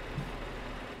 okay.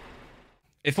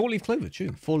 A four-leaf clover,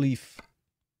 true. Four-leaf...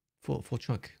 Four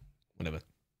truck. Whatever.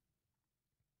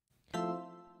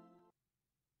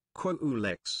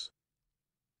 Krewlex.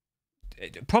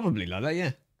 Probably like that,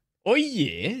 yeah. Oh,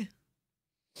 yeah.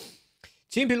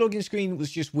 TMP login screen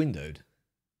was just windowed.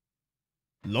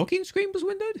 Login screen was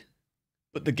windowed?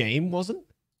 But the game wasn't?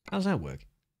 How's that work?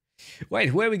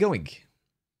 Wait, where are we going?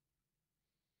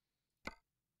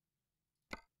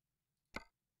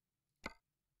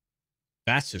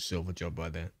 That's a silver job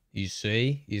right there. You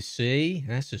see? You see?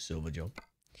 That's a silver job.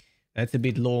 That's a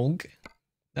bit long.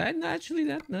 Actually,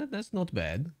 that's not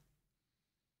bad.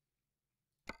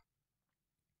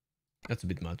 That's a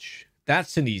bit much.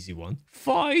 That's an easy one.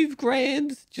 5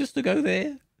 grand just to go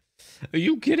there? Are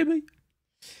you kidding me?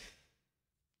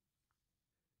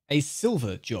 A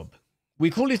silver job. We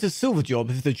call it a silver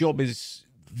job if the job is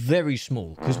very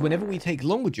small. Because whenever we take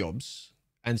longer jobs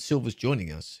and Silver's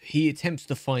joining us, he attempts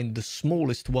to find the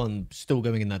smallest one still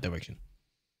going in that direction.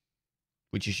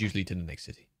 Which is usually to the next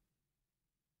city.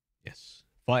 Yes.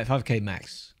 5k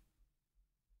max.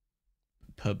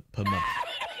 Per month.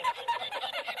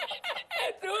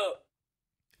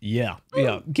 Yeah.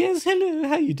 Guess, hello,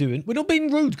 how you doing? We're not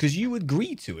being rude because you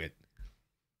agreed to it.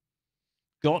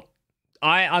 God.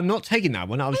 I'm not taking that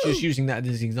one. I was just using that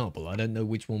as an example. I don't know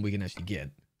which one we can actually get.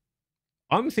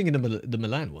 I'm thinking the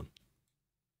Milan one.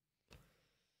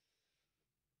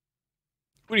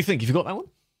 What do you think? Have you got that one?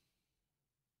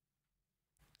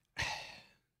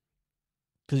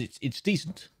 Because it's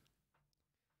decent.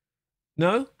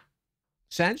 No?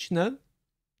 Sag? No? Do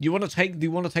you want to take the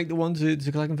one to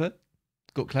Klagenfurt?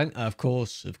 Got Klagen? Of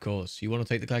course. You want to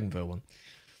take the Klagenfurt one.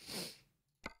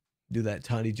 Do that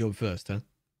tiny job first, huh?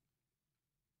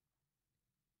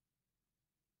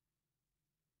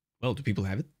 Well, do people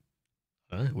have it?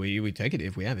 We take it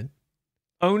if we have it.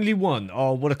 Only one.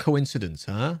 Oh, what a coincidence,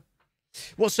 huh?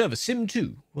 What server? Sim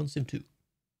 2. One Sim 2.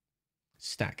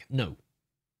 Stack. No.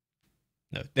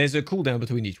 No. There's a cooldown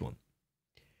between each one.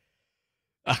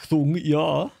 Achtung,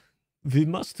 ja. We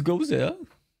must go there.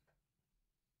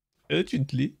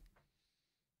 Urgently.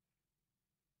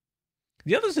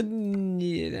 The others are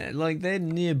like they're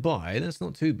nearby. That's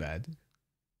not too bad.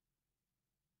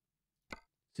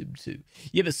 Sim 2.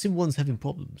 Yeah, but Sim 1's having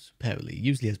problems, apparently. It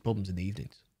usually has problems in the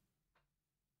evenings.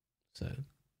 So,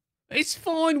 it's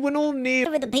fine. We're not near...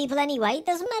 With the people anyway. It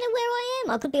doesn't matter where I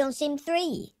am. I could be on Sim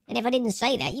 3. And if I didn't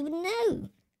say that, you wouldn't know.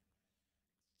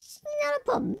 It's not a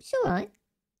problem. It's alright.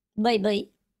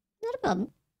 Maybe. Not a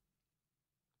problem.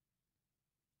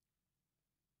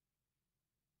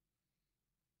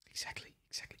 Exactly.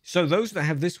 So those that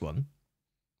have this one,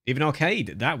 even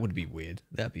arcade, that would be weird.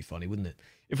 That'd be funny, wouldn't it?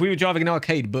 If we were driving an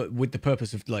arcade, but with the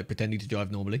purpose of like pretending to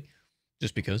drive normally,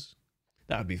 just because,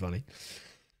 that would be funny.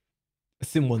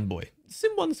 Sim 1 boy.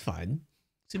 Sim 1's fine.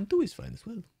 Sim 2 is fine as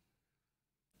well.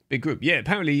 Big group. Yeah,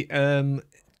 apparently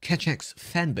Ketchak's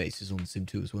fan base is on Sim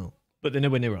 2 as well. But they're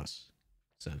nowhere near us.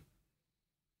 So,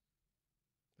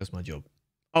 that's my job.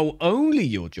 Oh, only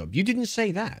your job. You didn't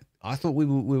say that. I thought we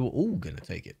were all going to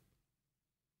take it.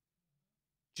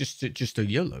 Just a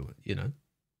YOLO, you know.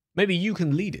 Maybe you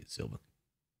can lead it, Silver.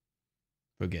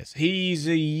 For a guess. He's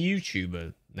a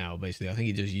YouTuber now, basically. I think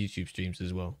he does YouTube streams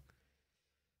as well.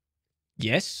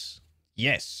 Yes.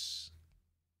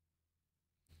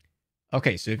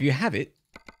 Okay, so if you have it,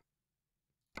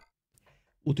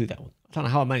 we'll do that one. I don't know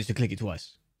how I managed to click it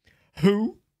twice.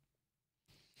 Who?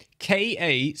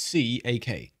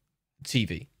 K-A-C-A-K.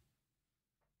 TV.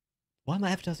 Why am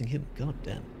I advertising him? God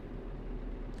damn.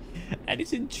 And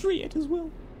it's in Triad as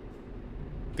well.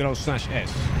 Good old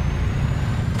 /S.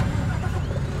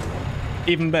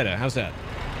 Even better. How's that?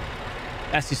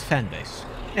 That's his fan base.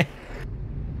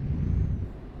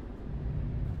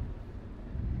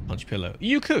 Punch pillow.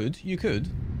 You could.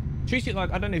 Treat it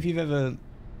like, I don't know if you've ever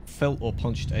felt or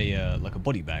punched a like a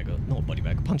body bag, or not a body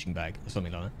bag, a punching bag or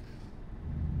something like that.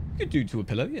 Could do to a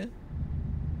pillow, yeah.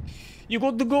 You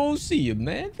got to go see him,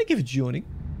 man. Thank you for joining.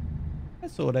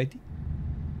 That's all right.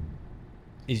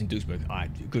 He's in Duisburg.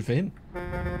 Alright, good for him.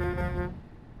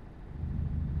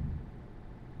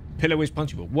 Pillow is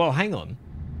punchable. Well, hang on.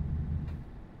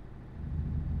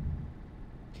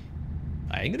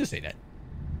 I ain't gonna say that.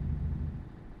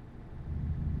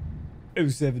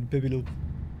 07, baby love.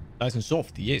 Nice and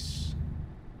soft, yes.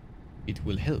 It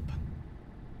will help.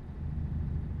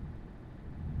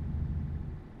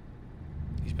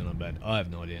 He's been on bad. I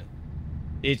have no idea.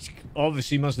 It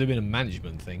obviously must have been a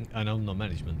management thing. I know I'm not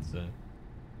management, so...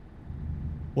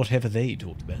 Whatever they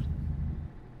talked about.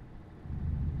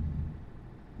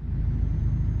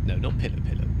 No, not pillow.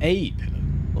 A pillow.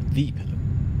 Not the pillow.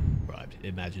 Right,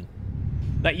 imagine.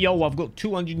 Like, yo, I've got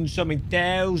 200 and something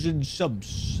thousand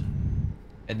subs.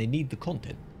 And they need the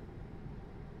content.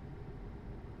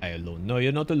 I alone. No,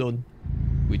 you're not alone.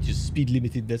 We're just speed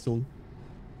limited, that's all.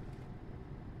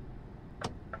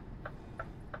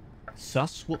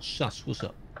 Sus? What's sus? What's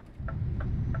up?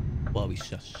 Why are we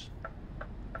sus?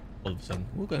 All of a sudden,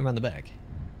 we're going around the back.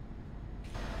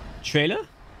 Trailer?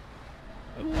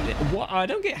 What? I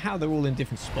don't get how they're all in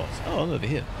different spots. Oh, I'm over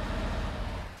here.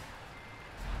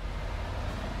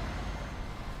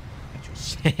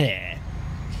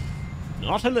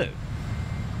 Not alone.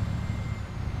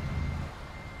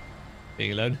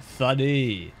 Being alone?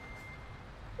 Funny.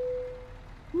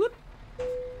 Whoop.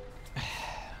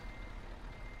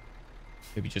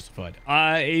 Maybe justified.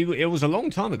 It was a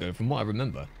long time ago from what I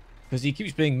remember. Because he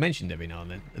keeps being mentioned every now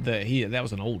and then. That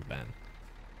was an old band.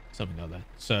 Something like that.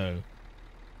 So,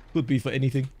 could be for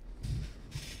anything.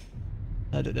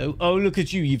 I don't know. Oh, look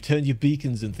at you. You've turned your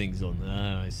beacons and things on.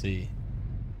 Ah, I see.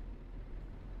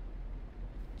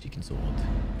 Chicken sword.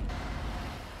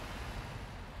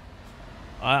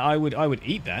 I would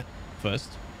eat that first.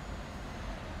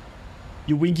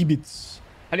 Your winky bits.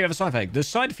 How do you have a side flag? The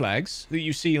side flags that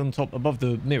you see on top above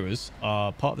the mirrors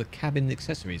are part of the cabin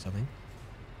accessories, I think.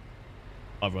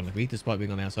 Ironically, despite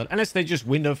being on the outside. Unless they're just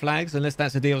window flags, unless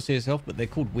that's a DLC itself, but they're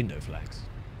called window flags.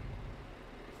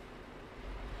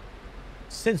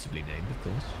 Sensibly named, of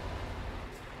course.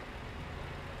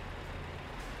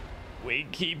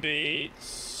 Winky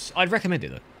bits. I'd recommend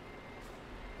it, though.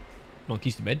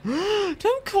 Monkeys to bed.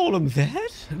 Don't call them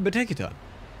that. But take your time.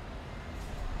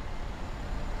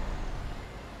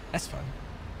 That's fine.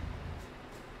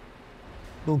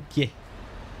 Okay.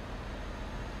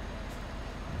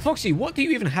 Foxy, what do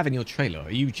you even have in your trailer?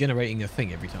 Are you generating a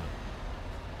thing every time?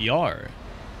 Yar.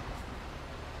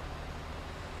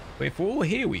 Wait, if we're all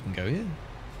here, we can go here.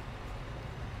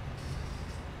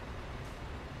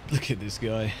 Look at this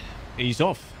guy. He's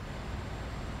off.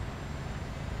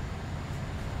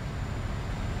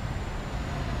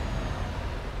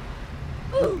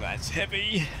 Oh, that's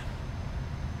heavy.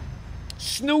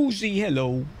 Snoozy,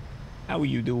 hello. How are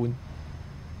you doing?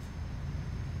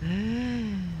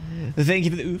 Thank you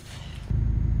for the oof.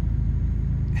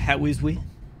 How is we?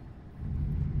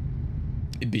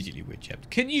 Immediately weird champ.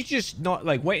 Can you just not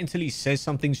like wait until he says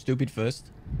something stupid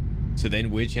first? So then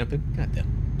weird champ him? God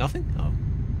damn. Nothing? Oh.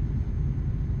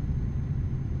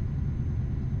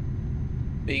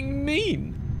 Being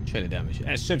mean. Trailer damage.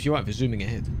 That serves you right for zooming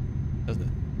ahead, doesn't it?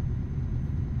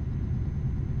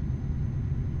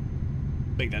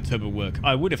 Make that turbo work.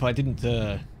 I would if I didn't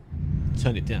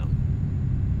turn it down.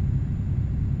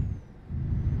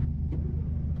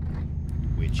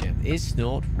 Weird champ. It's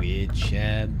not weird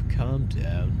champ. Calm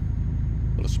down.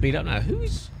 Got to speed up now.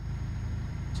 Who's...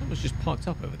 Someone's just parked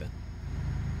up over there.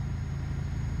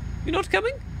 You're not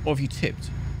coming? Or have you tipped?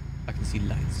 I can see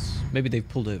lights. Maybe they've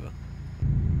pulled over.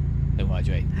 No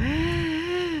hydrate.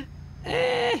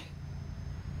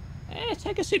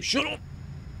 Take a sip. Shut up.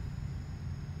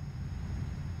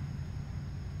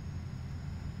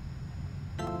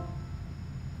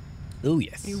 Oh,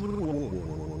 yes. You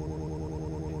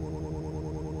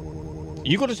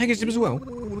got to take a sip as well.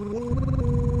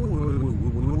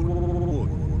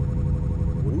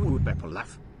 Pepper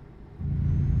laugh.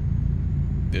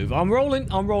 I'm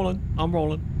rolling. I'm rolling. I'm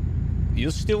rolling. You're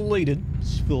still leading.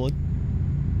 It's fine.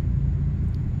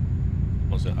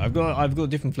 Also, I've got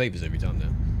different flavors every time now.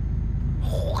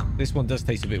 This one does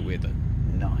taste a bit weird though.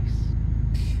 Nice.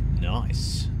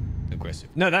 Nice. Aggressive.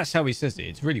 No, that's how he says it.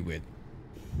 It's really weird.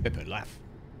 Pepper laugh.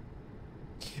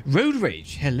 Road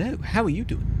Rage. Hello. How are you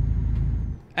doing?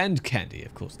 And Candy,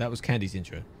 of course. That was Candy's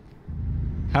intro.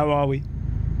 How are we?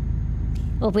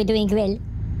 Hope we're doing well.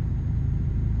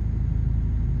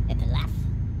 Pepper laugh.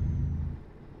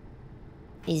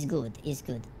 Is good. Is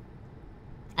good.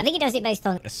 I think he does it based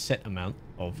on a set amount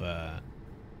of the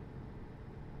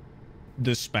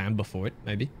spam before it,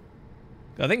 maybe.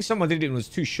 I think someone did it and it was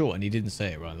too short and he didn't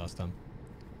say it right last time.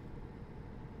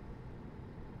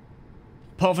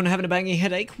 Apart from having a banging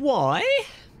headache, why?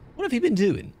 What have you been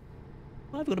doing?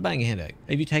 Why have you got a banging headache?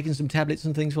 Have you taken some tablets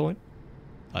and things for it?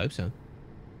 I hope so.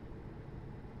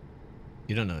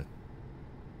 You don't know.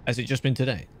 Has it just been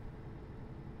today?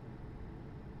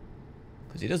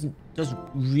 Because it doesn't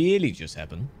really just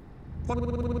happen.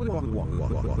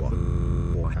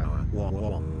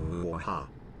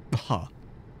 Aha.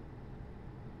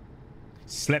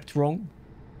 Slept wrong.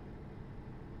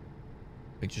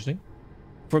 Interesting.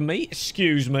 From me?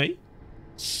 Excuse me.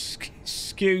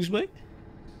 Excuse me.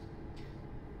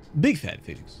 Big fan,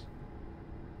 Felix.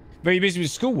 Very busy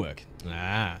with schoolwork.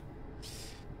 Ah.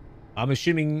 I'm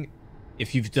assuming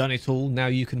if you've done it all, now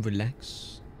you can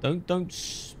relax. Don't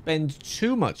spend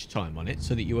too much time on it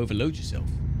so that you overload yourself.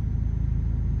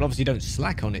 But obviously don't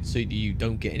slack on it so that you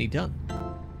don't get any done.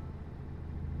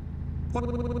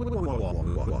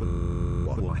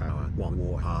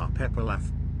 Pepper laugh.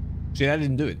 See, that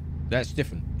didn't do it. That's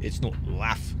different. It's not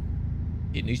laugh.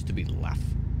 It needs to be laugh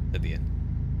at the end.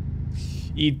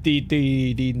 He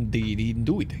didn't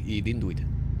do it. He didn't do it.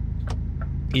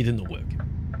 It didn't work.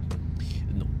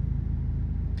 No.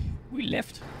 We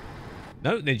left.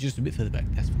 No, they're just a bit further back.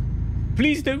 That's fine.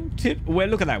 Please don't tip. Well,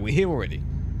 look at that. We're here already.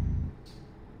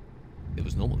 It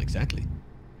was normal, exactly.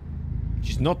 Which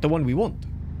is not the one we want.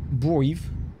 Brave.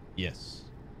 Yes.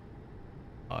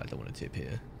 Oh, I don't want to tip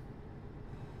here.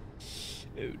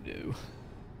 Oh, no.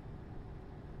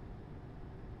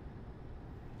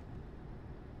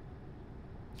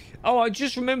 Oh, I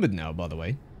just remembered now, by the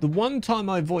way. The one time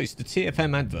I voiced the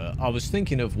TFM advert, I was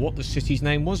thinking of what the city's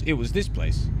name was. It was this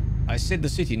place. I said the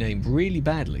city name really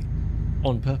badly.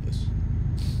 On purpose.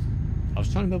 I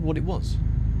was trying to remember what it was.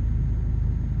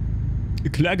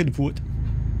 Klagenfurt.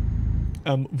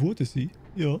 Vortici.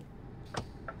 Yeah.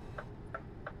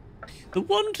 The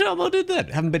one time I did that.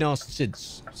 Haven't been asked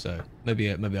since. So,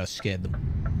 maybe I scared them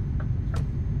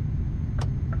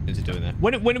into doing that.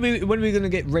 When are we going to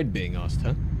get Red being asked,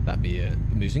 huh? That'd be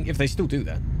amusing, if they still do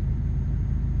that.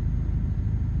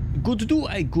 Good do,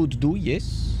 I good do,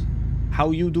 yes.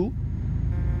 How you do?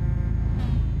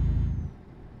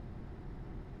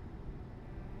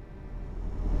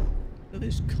 Look at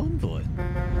this convoy.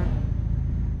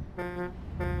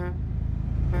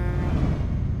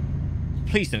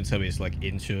 Please don't tell me it's like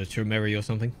into a Tremeri or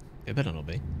something. It better not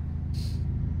be.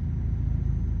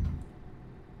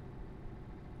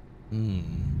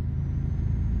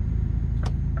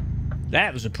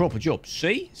 That was a proper job.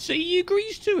 See? See, he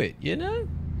agrees to it, you know?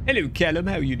 Hello, Callum.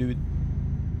 How are you doing?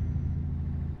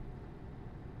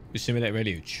 We simulate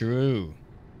radio. True.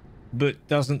 But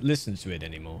doesn't listen to it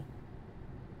anymore.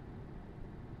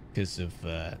 Because of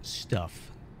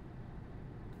stuff.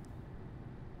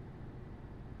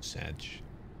 Sad.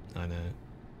 I know.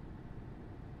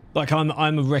 Like,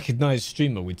 I'm a recognized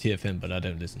streamer with TFM, but I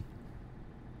don't listen.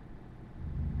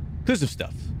 Because of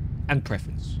stuff. And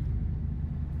preference.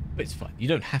 But it's fine. You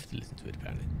don't have to listen to it,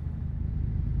 apparently.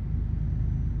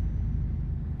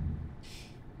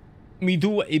 Me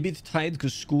do a bit tired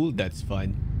because school, that's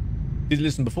fine. Didn't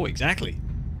listen before, exactly.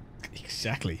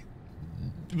 Exactly.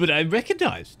 But I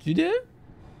recognized, you know?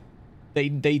 They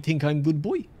think I'm good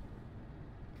boy.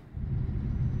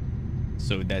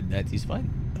 So that is fine.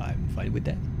 I'm fine with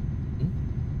that.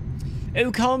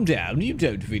 Oh, calm down. You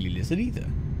don't really listen either.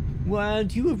 Why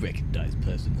aren't you a recognized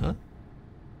person, huh?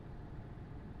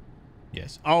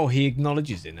 Yes. Oh, he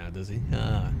acknowledges it now, does he?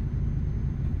 Ah.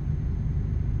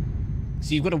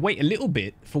 So you've got to wait a little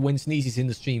bit for when Sneezy's in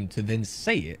the stream to then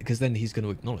say it, because then he's going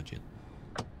to acknowledge it.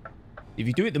 If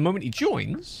you do it the moment he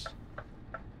joins,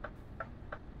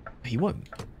 he won't.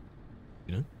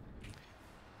 You know?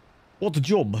 What a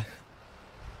job.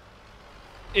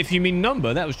 If you mean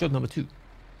number, that was job number 2.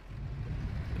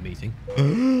 A meeting.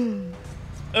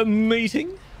 A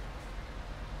meeting?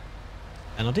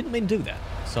 And I didn't mean to do that.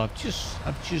 So I've just,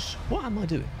 what am I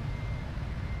doing?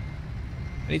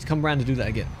 I need to come around and do that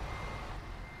again.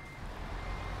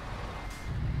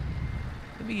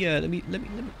 Let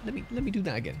me do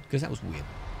that again, because that was weird.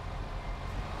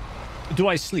 Do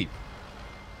I sleep?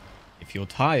 If you're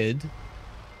tired,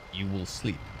 you will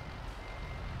sleep.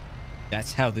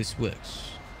 That's how this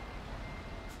works.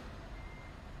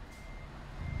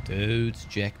 Don't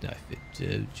jackknife it.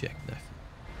 Don't jackknife it.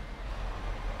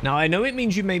 Now, I know it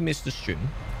means you may miss the stream.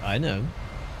 I know.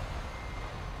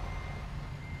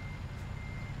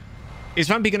 Is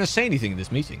Vampy going to say anything in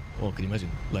this meeting? Or can you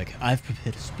imagine? Like, I've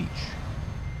prepared a speech.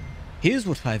 Here's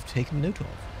what I've taken note of.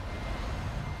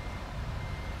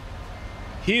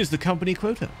 Here's the company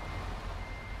quota.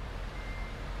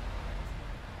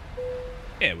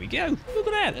 There we go. Look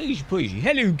at that. Easy peasy.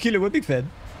 Hello, killer. We're a big fan.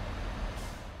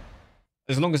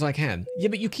 As long as I can. Yeah,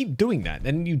 but you keep doing that.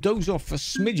 Then you doze off for a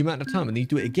smidge amount of time and then you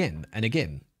do it again and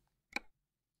again.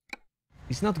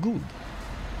 It's not good.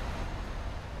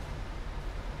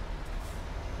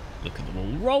 Look at them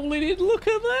all rolling in. Look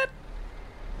at that.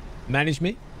 Manage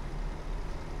me.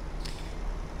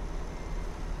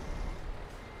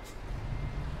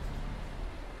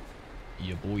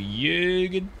 Your boy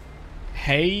Jürgen.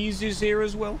 Hayes is here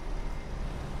as well.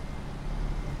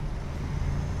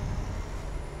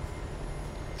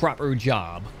 Proper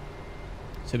job.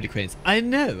 So many credits. I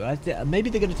know. Maybe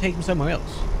they're going to take him somewhere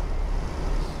else.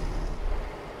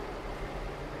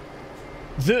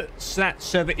 The SAT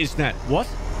server is that. What?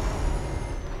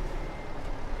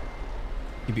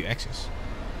 Give you access.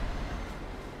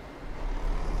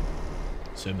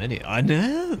 So many. I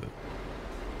know.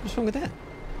 What's wrong with that?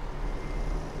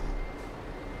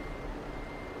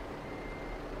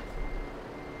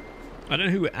 I don't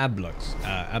know who Ablux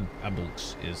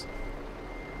is.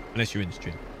 Unless you're in the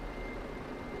stream.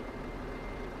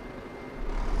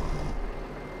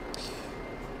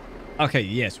 Okay,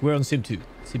 yes, we're on Sim 2.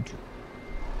 Sim 2.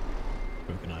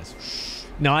 Broken Eyes.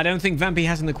 No, I don't think Vampy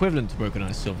has an equivalent to Broken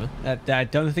Eyes, Silver. I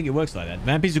don't think it works like that.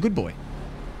 Vampy's a good boy.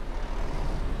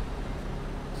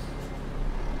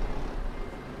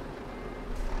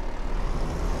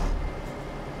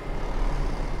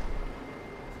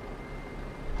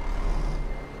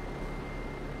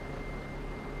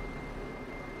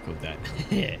 Got that.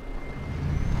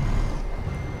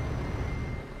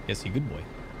 Yes, you good boy.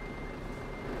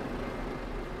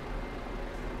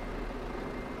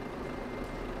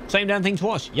 Same damn thing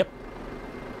twice. Yep.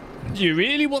 You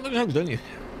really want the dogs, don't you?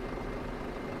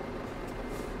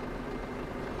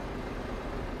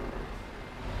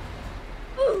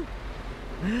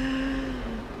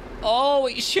 Oh,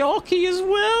 it's Sharky as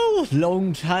well.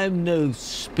 Long time no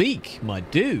speak, my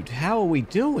dude. How are we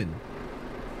doing?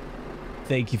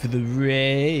 Thank you for the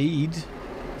raid.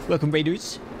 Welcome,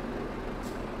 raiders.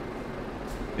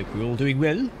 Hope we're all doing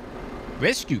well.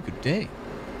 Rescue, good day.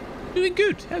 Doing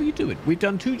good. How are you doing? We've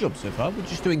done 2 jobs so far. We're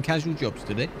just doing casual jobs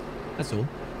today. That's all.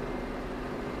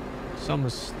 Some are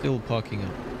still parking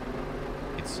up,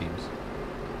 it seems.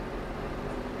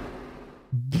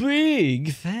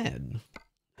 Big fan.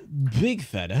 Big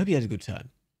fan. I hope you had a good time.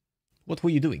 What were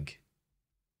you doing?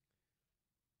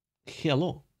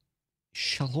 Hello.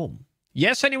 Shalom.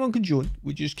 Yes, anyone can join.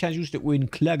 We're just casuals that we're in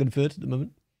Klagenfurt at the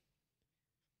moment.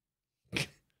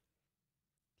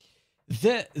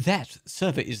 That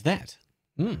server is that.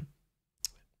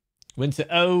 Went to...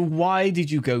 Oh, why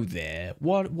did you go there?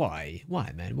 What? Why?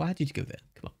 Why, man? Why did you go there?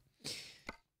 Come on.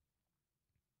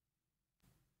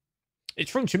 It's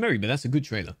from Chimeri, but that's a good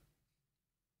trailer.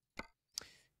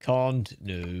 Can't.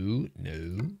 No.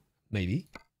 No. Maybe.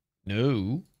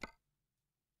 No.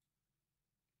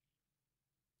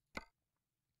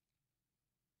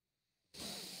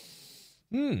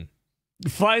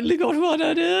 Finally got one,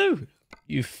 I know.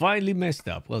 You finally messed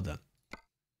up. Well done.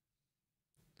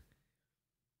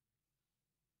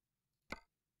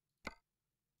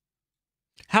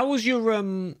 How was your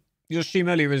stream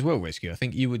earlier as well, Rescue? I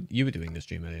think you were doing the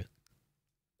stream earlier.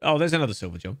 Oh, there's another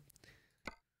silver job.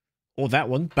 Or that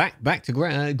one. Back to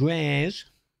grass.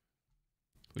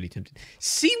 Really tempted.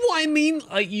 See what I mean?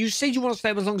 You said you want to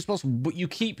stay as long as possible, but you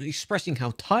keep expressing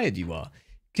how tired you are.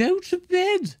 Go to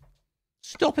bed.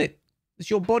 Stop it.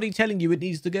 It's your body telling you it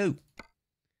needs to go.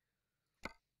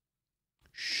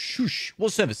 Shush.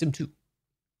 What server? Sim 2.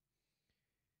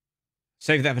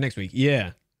 Save that for next week.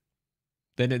 Yeah.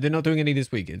 They're not doing any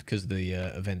this week because of the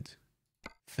event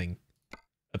thing.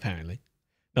 Apparently.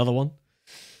 Another one.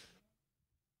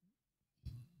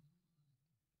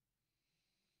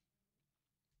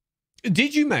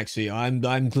 Did you, Maxi?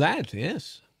 I'm glad.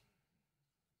 Yes.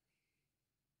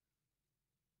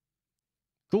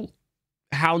 Cool.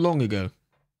 How long ago?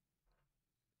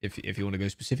 If you want to go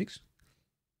specifics.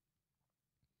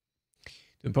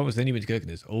 Don't promise any to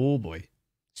Kirkness. Oh boy.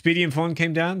 Speedy and Fun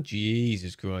came down.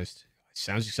 Jesus Christ.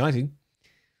 Sounds exciting.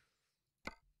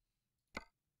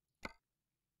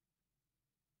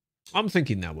 I'm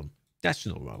thinking that one. That's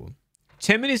not the right one.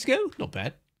 10 minutes ago? Not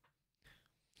bad.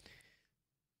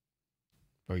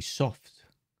 Very soft.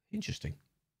 Interesting.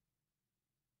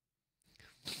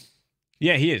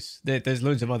 Yeah, he is. There's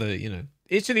loads of other, you know.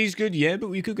 Italy's good, yeah, but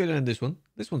we could go down this one.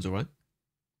 This one's all right.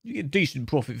 You get decent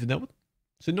profit for that one.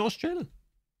 It's a nice trailer.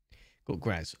 Got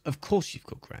Graz. Of course you've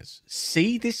got Graz.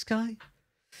 See this guy?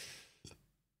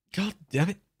 God damn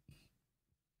it.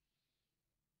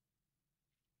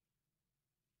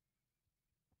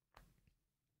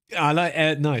 I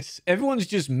like nice. Everyone's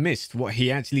just missed what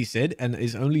he actually said and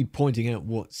is only pointing out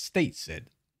what State said.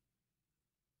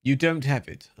 You don't have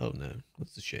it. Oh no,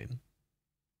 that's a shame.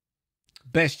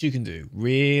 Best you can do.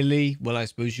 Really? Well, I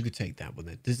suppose you could take that one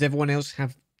then. Does everyone else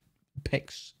have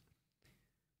pecs?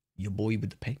 Your boy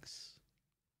with the pecs?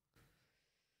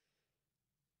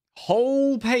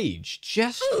 Whole page.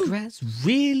 Just grass.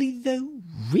 Really though?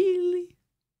 Really?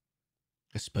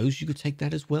 I suppose you could take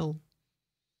that as well.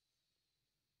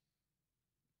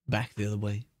 Back the other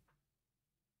way.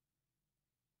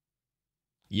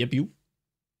 Yep, you.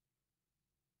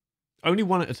 Only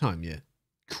one at a time, yeah.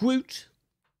 Quote.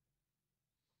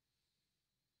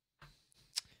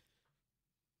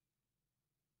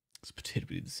 It's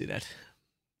particularly to see that.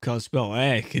 Can't spell.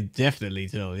 I can definitely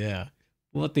tell, yeah.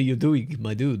 What are you doing,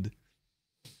 my dude?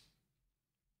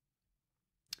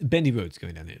 Bendy road's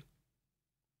going down here.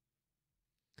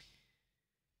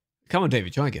 Come on,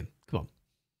 David, try again. Come on.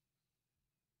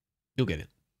 You'll get it.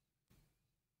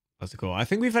 That's the call. I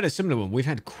think we've had a similar one. We've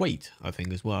had Quate, I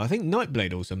think, as well. I think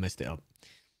Nightblade also messed it up.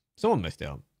 Someone messed it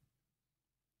up.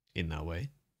 In that way.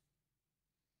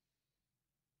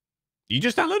 You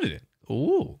just downloaded it.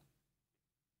 Oh.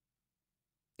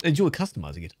 Enjoy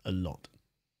customizing it a lot.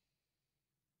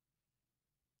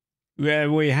 Yeah,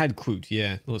 we had Quote.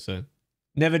 Yeah, also.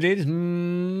 Never did.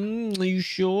 Are you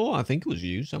sure? I think it was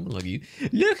you. Someone like you.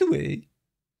 Look away.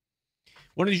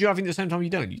 What did you have at the same time you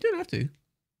don't? You don't have to. You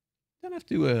don't have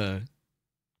to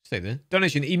stay there.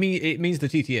 Donation. It means the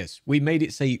TTS. We made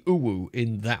it say uwu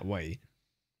in that way.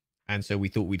 And so we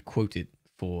thought we'd quote it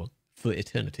for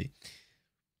eternity.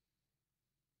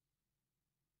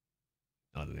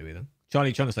 I don't know either.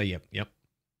 Charlie trying to say yep.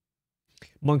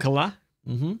 Moncala.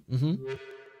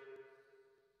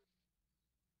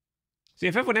 See,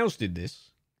 if everyone else did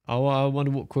this, I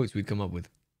wonder what quotes we'd come up with.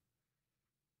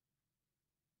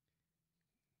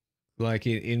 Like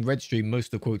in Redstream, most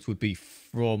of the quotes would be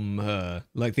from her.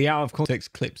 Like the out of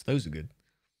context clips, those are good.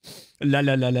 La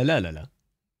la la la la la la.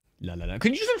 La la la.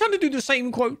 Can you just try to do the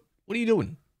same quote? What are you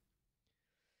doing?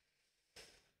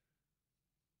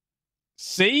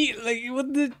 See? Like,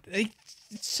 what the...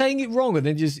 saying it wrong and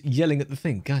then just yelling at the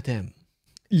thing. Goddamn.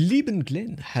 Lieben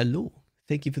Glenn, hello.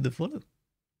 Thank you for the follow.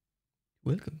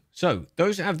 Welcome. So,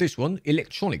 those that have this one,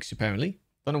 electronics apparently.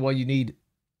 Don't know why you need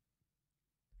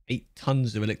 8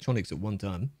 tons of electronics at one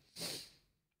time.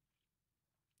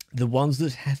 The ones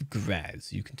that have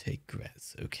grads, you can take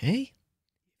grads, okay?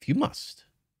 If you must.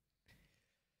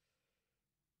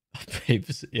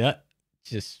 Yeah,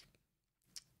 just...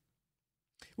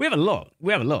 We have a lot.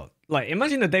 Like,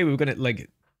 imagine a day we were going to,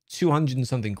 like, 200 and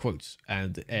something quotes,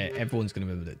 and everyone's going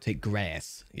to remember that. Take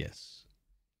grass, yes.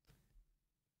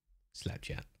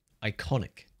 Slapchat.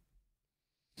 Iconic.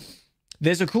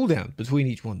 There's a cooldown between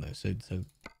each one, though, so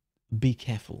be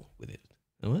careful with it.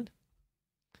 Alright?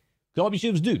 Garbage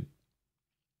ships, dude.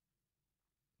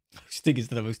 Stick is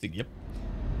the most thing, yep.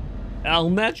 I'll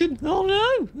imagine. Oh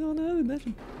no,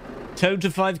 imagine. Toad to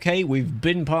 5k, we've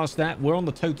been past that. We're on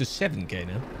the Toad to 7k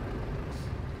now.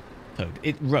 Toad.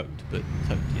 It rode, but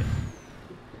Toad,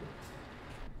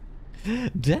 yeah.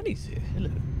 Danny's here, hello.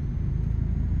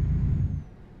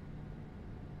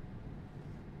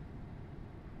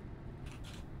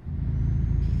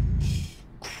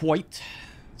 Quite.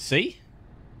 See?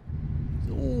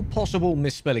 All possible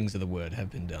misspellings of the word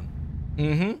have been done.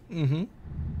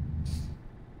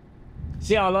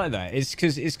 See, I like that. It's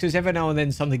because every now and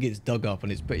then something gets dug up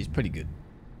and it's pretty good.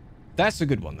 That's a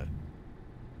good one, though.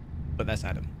 But that's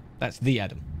Adam. That's the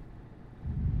Adam.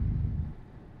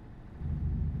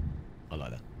 I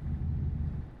like that.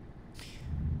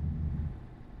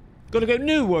 Gotta go.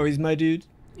 No worries, my dude.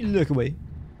 You look away.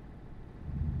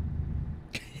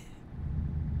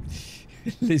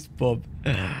 Liz Bob.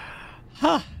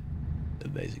 Ha!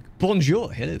 Amazing.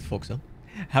 Bonjour. Hello, Foxer.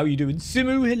 How you doing?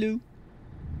 Simu, hello.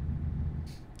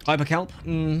 Hypercalp.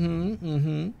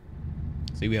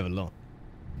 See, we have a lot.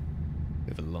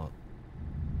 We have a lot.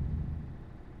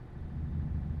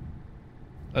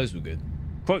 Those were good.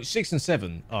 Quote 6 and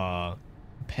 7 are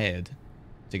paired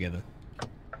together.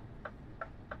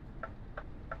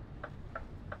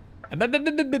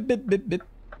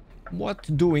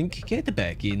 What doing? Get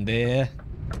back in there.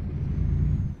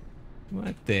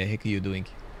 What the heck are you doing?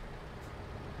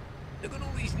 Look at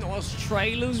all these nice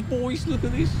trailers, boys. Look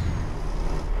at this.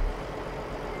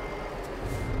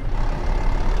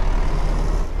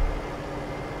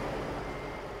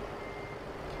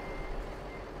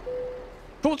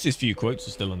 Quartz's few quotes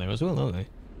are still on there as well, aren't they?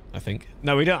 I think.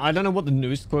 No, we don't. I don't know what the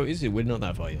newest quote is. We're not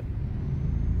that far yet.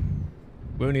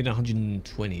 We're only at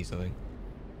 120 something.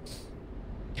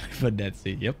 For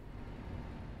Nancy, yep.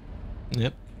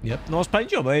 Yep. Yep, nice paint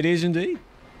job. It is indeed.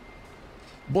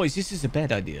 Boys, this is a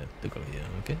bad idea to go here,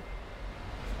 okay?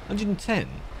 110.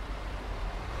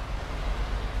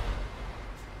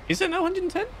 Is there no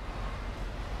 110?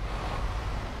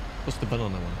 What's the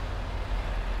banana one?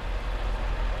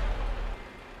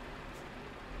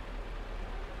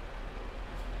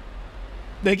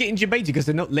 They're getting debated because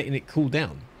they're not letting it cool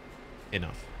down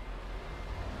enough.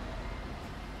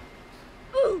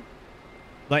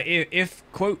 Like, if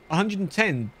quote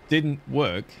 110 didn't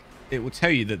work, it will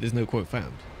tell you that there's no quote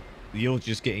found. You're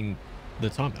just getting the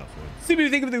timeout for it. See what you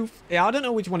think of the... Yeah, I don't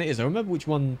know which one it is. I remember which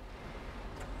one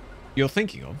you're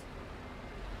thinking of.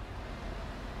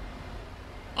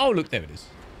 Oh, look, there it is.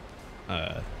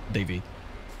 Davey.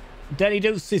 Daddy,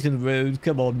 don't sit in the road.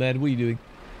 Come on, man. What are you doing?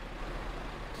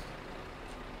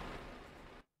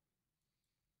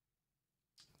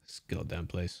 This goddamn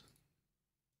place.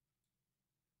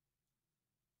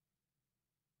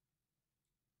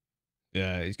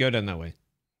 Yeah, let's go down that way.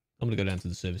 I'm gonna go down to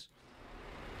the service.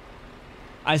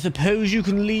 I suppose you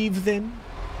can leave then?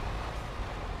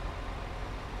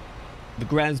 The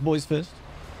Grands boys first.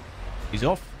 He's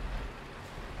off.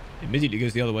 Immediately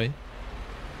goes the other way.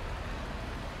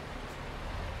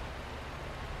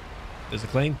 There's a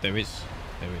claim? There is.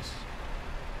 There is.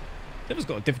 Devil's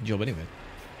got a different job anyway.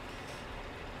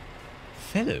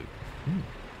 Fellow.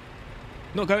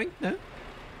 Not going? No?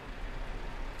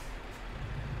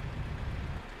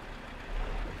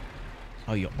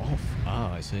 Oh, you're off.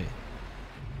 Ah, I see.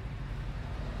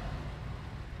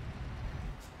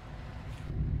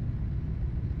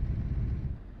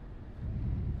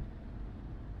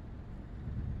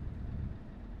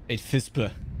 It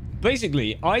Fispler.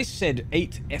 Basically, I said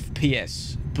 8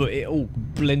 FPS, but it all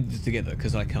blended together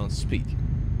because I can't speak.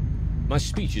 My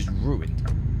speech is ruined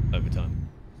over time.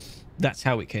 That's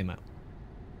how it came out.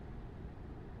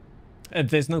 And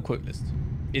there's no quote list.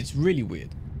 It's really weird.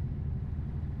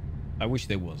 I wish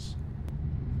there was.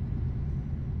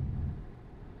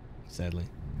 Sadly.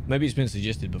 Maybe it's been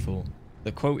suggested before.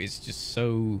 The quote is just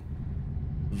so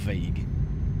vague.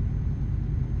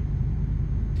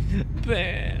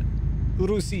 Bear.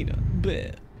 Rosina.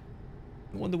 Bear.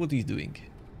 I wonder what he's doing.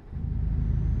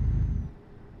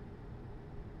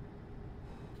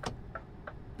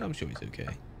 I'm sure he's okay.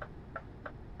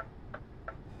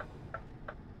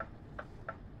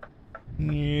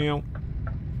 Yeah.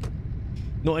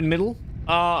 Not in middle?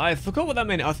 I forgot what that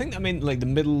meant. I think that meant like the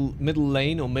middle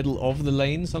lane or middle of the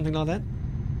lane, something like that.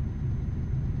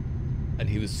 And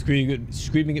he was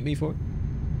screaming at me for it.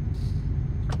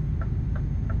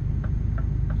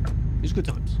 It was good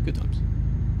times. Good times.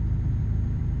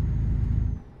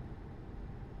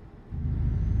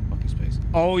 Fucking space.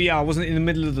 Oh yeah, I wasn't in the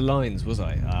middle of the lines, was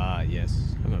I? Ah,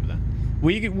 yes. I remember that.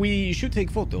 We should take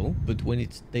photo, but when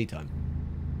it's daytime.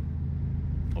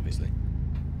 Obviously.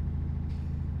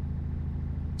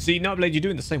 See, Nightblade, you're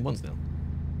doing the same ones now.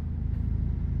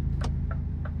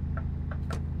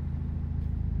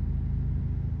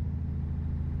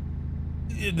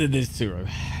 There's Zero.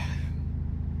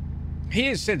 He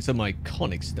has said some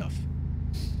iconic stuff.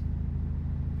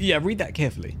 Yeah, read that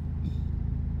carefully.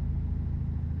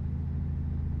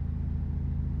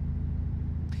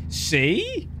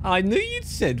 See? I knew you'd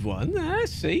said one. Ah,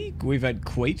 see? We've had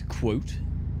quote.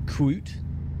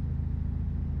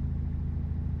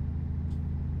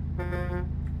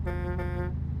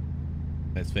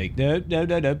 That's fake. No.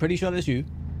 Pretty sure that's you.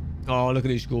 Oh, look at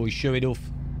this guy. Show it off.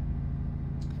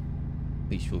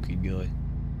 This fucking guy.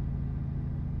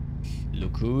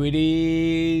 Look who it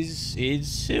is. It's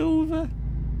Silver.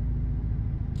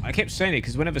 I kept saying it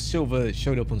because whenever Silver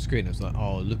showed up on screen, I was like,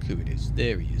 oh, look who it is.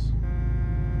 There he is.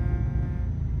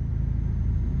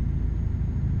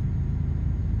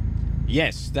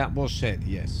 Yes, that was said,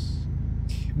 yes.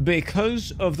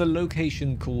 Because of the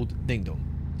location called Ding Dong.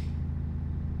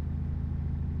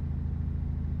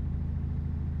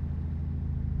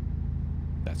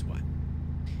 That's why.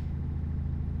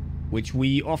 Which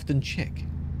we often check.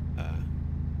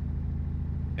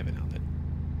 Every now and then.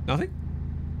 Nothing?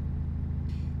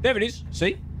 There it is.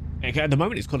 See? At the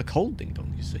moment, it's quite a cold Ding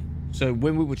Dong, you see. So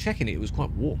when we were checking it, it was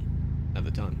quite warm at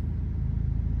the time.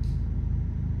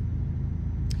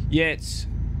 Yet,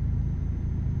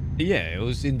 yeah, it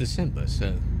was in December,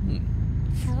 so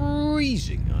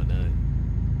freezing. I know.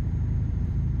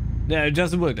 No, it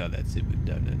doesn't work like that.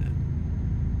 No.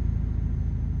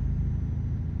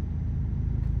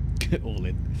 Get all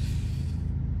in.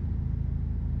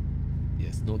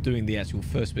 Yes, not doing the actual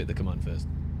first bit of the command first.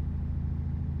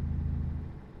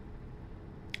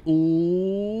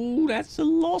 Oh, that's a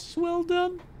loss. Well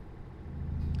done.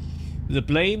 There's a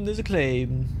blame, there's a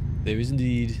claim. There is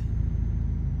indeed.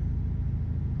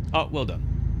 Oh, well done.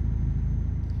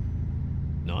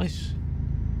 Nice.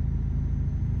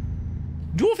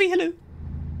 Dwarfy, hello.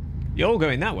 You're all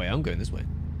going that way. I'm going this way.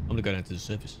 I'm going to go down to the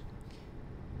surface.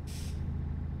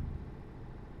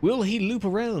 Will he loop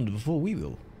around before we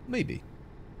will? Maybe.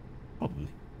 Probably.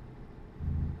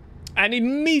 And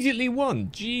immediately won.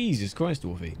 Jesus Christ,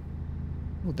 Dwarfy.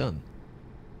 Well done.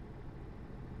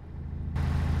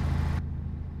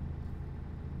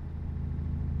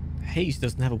 Hayes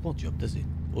doesn't have a what job, does he?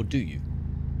 Or do you?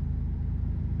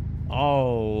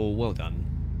 Oh, well done.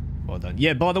 Well done.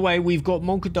 Yeah, by the way, we've got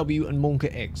Monka W and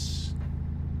Monka X.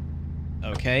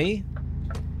 Okay.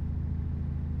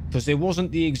 Because there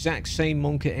wasn't the exact same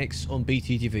Monka X on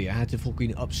BTTV. I had to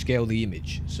fucking upscale the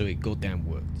image, so it goddamn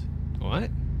worked.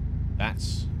 Alright?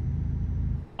 That's...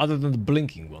 Other than the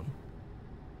blinking one.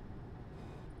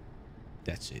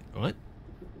 That's it, alright?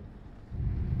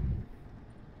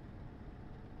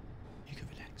 You can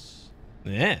relax.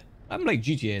 Yeah. I haven't played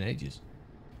GTA in ages.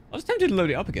 I was tempted to load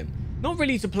it up again. Not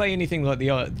really to play anything like the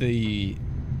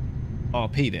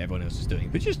RP that everyone else is doing,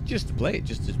 but just to play it.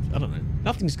 Just to, I don't know.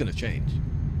 Nothing's going to change.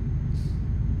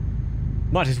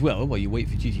 Might as well while you wait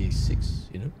for GTA 6,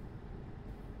 you know?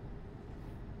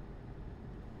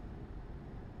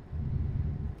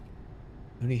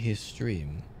 Only his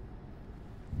stream.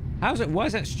 How's it? Why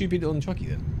is that stupid on Chucky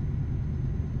then?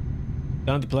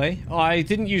 Down to play? Oh, I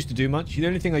didn't used to do much. The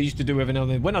only thing I used to do every now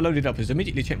and then, when I loaded up, is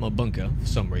immediately check my bunker for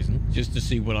some reason, just to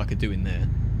see what I could do in there.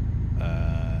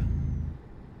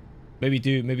 Maybe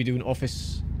do an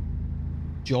office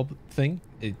job thing.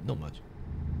 Not much.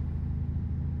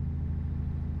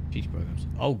 Cheat programs.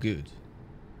 Oh, good.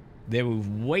 There were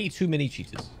way too many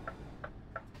cheaters.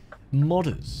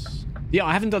 Modders. Yeah,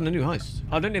 I haven't done the new heist.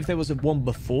 I don't know if there was one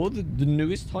before the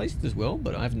newest heist as well,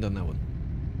 but I haven't done that one.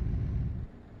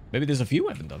 Maybe there's a few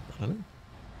I haven't done. I don't know.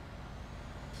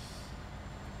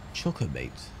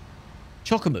 Chocomate.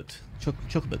 Chocomate.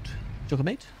 Chocomate.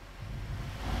 Chocomate?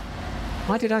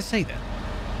 Why did I say that?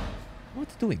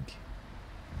 What's doing?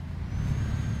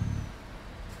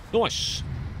 Nice.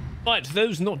 Right,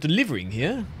 those not delivering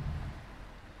here,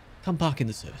 come park in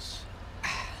the service.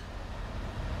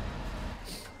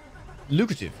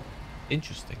 Lucrative.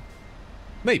 Interesting.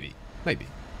 Maybe. Maybe.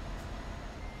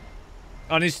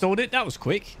 Uninstalled it? That was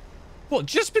quick. What,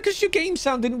 just because your game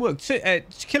sound didn't work?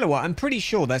 Kilowatt, I'm pretty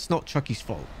sure that's not Chucky's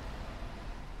fault.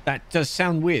 That does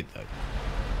sound weird, though.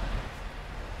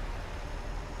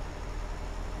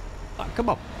 Oh, come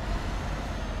on.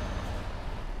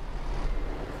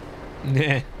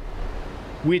 Nah.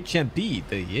 Which indeed,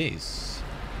 yes.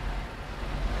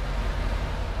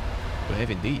 We have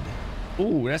indeed.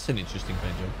 Oh, that's an interesting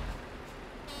banjo.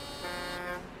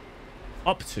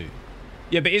 Up to.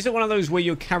 Yeah, but is it one of those where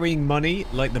you're carrying money,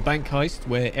 like the bank heist,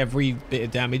 where every bit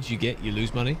of damage you get, you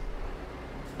lose money?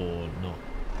 Or not?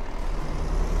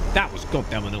 That was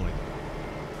goddamn annoying.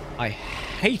 I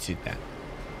hated that.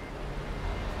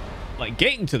 Like,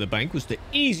 getting to the bank was the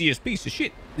easiest piece of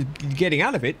shit. Getting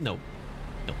out of it, no.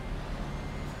 No.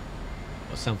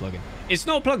 What sound plugin? It's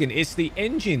not a plugin, it's the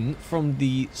engine from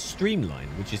the Streamline,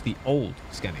 which is the old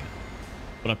Scania.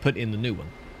 But I put in the new one.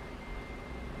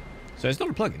 So it's not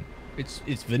a plugin.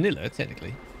 It's vanilla,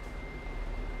 technically.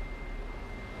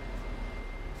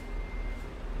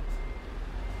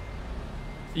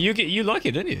 You like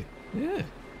it, don't you? Yeah.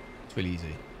 It's really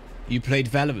easy. You played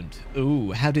Valorant.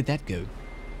 Ooh, how did that go?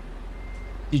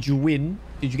 Did you win?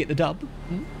 Did you get the dub?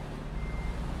 Hmm?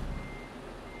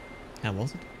 How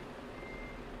was it?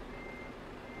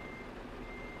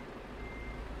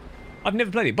 I've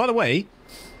never played it. By the way,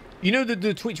 you know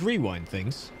the Twitch Rewind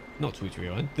things? Not Twitch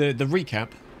Rewind. The recap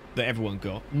that everyone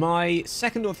got. My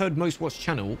second or third most watched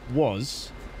channel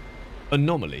was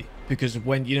Anomaly. Because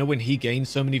when he gained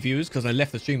so many viewers, because I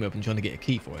left the stream open trying to get a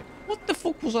key for it. What the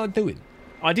fuck was I doing?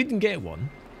 I didn't get one.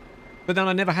 But then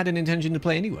I never had an intention to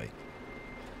play anyway.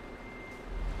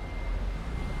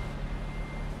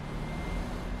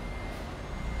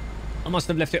 I must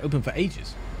have left it open for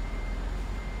ages.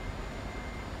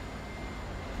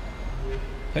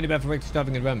 Only bad for reckless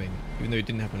driving and ramming, even though it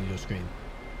didn't happen on your screen.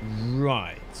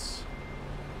 Right.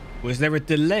 Was there a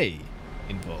delay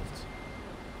involved?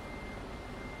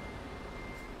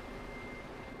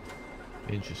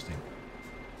 Interesting.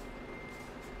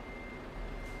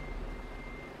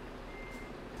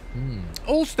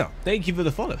 All-Star, thank you for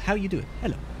the follow. How you doing?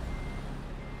 Hello.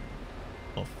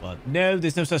 Oh, fun. No,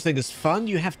 there's no such thing as fun.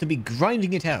 You have to be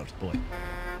grinding it out, boy.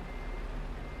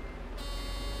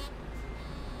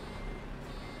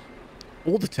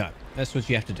 All the time. That's what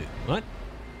you have to do, right?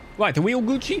 Right, are we all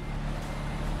Gucci?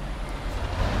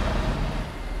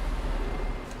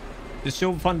 Does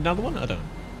Silver find another one? I don't know.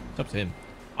 It's up to him.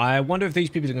 I wonder if these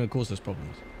people are going to cause us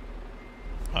problems.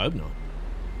 I hope not.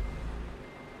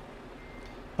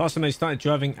 Pastor May started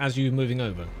driving as you were moving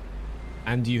over.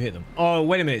 And you hit them. Oh,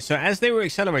 wait a minute. So as they were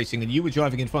accelerating and you were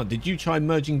driving in front, did you try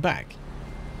merging back?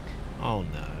 Oh,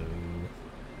 no.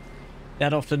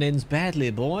 That often ends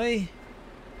badly, boy.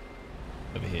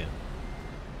 Over here.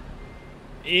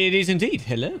 It is indeed.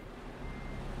 Hello. What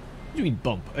do you mean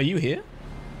bump? Are you here?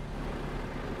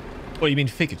 Or you mean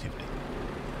figuratively?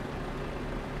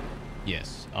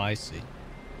 Yes, I see.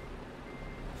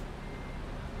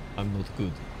 I'm not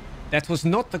good. That was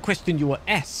not the question you were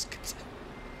asked.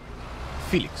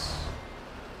 Felix.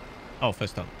 Oh,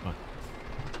 first time. Right.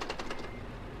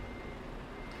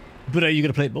 But are you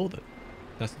going to play it more, though?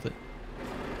 That's the thing.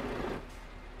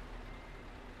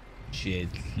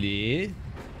 Gently.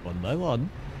 One by one.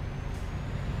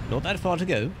 Not that far to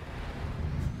go.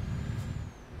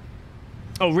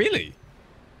 Oh, really?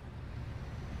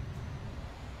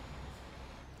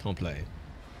 Can't play.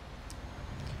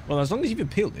 Well, as long as you've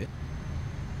appealed it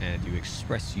and you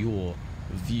express your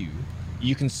view,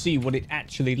 you can see what it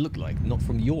actually looked like, not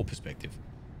from your perspective.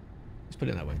 Let's put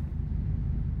it that way.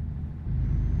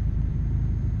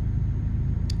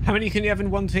 How many can you have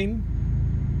in one team?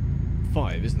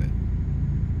 5, isn't it?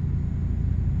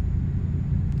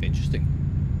 Interesting.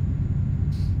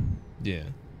 Yeah.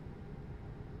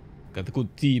 Got a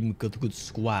good team, got a good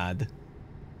squad.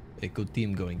 A good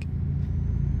team going.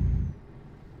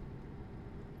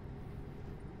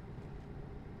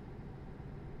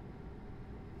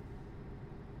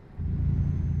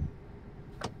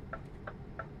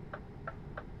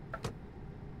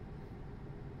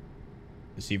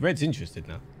 See, Red's interested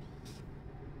now.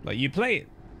 Like, you play it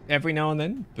every now and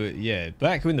then, but yeah,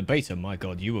 back in the beta, my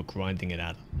god, you were grinding it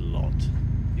out a lot.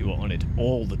 You were on it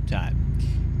all the time.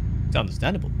 It's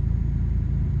understandable.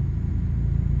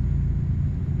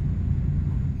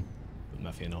 But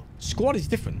Mafia not. Squad is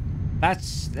different.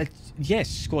 That's yes,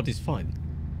 squad is fine.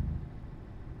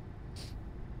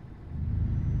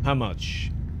 How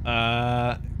much?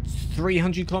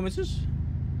 300 kilometers?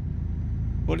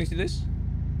 According to this?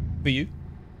 For you?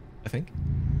 I think.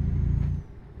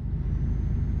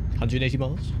 180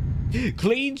 miles.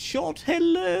 Clean shot.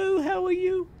 Hello. How are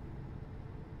you?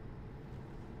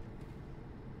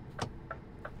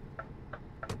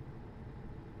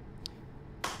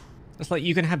 It's like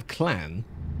you can have clan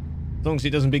as long as it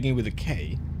doesn't begin with a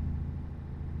K.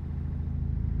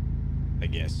 I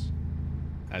guess.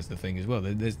 As the thing as well.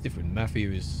 There's different.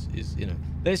 Mafia is you know.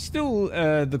 There's still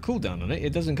the cooldown on it.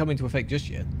 It doesn't come into effect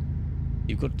just yet.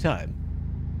 You've got time.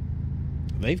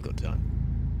 They've got time.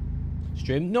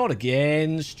 Stream? Not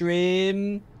again,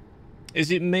 stream. Is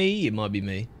it me? It might be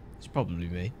me. It's probably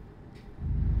me.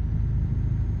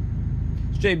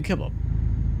 Stream, come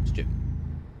on. Stream.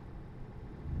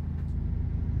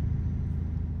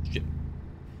 Stream.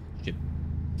 Stream.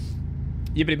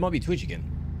 Yeah, but it might be Twitch again.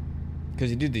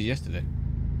 Because he did this yesterday.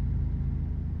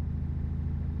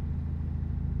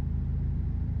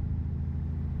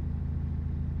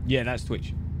 Yeah, that's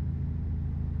Twitch.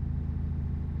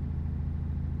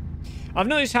 I've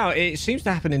noticed how it seems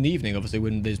to happen in the evening, obviously,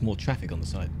 when there's more traffic on the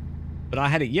site. But I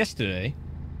had it yesterday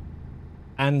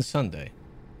and Sunday.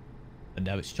 And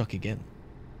now it's struck again.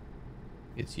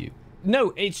 It's you.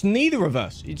 No, it's neither of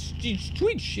us. It's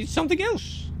Twitch. It's something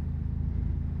else.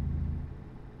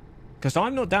 Because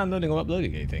I'm not downloading or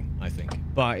uploading anything, I think.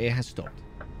 But it has stopped.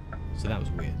 So that was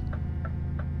weird.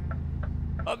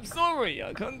 I'm sorry.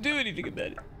 I can't do anything about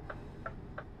it.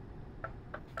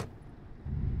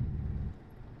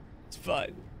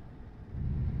 Fine.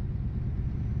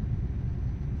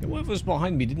 Whoever was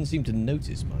behind me didn't seem to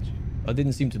notice much. I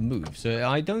didn't seem to move, so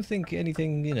I don't think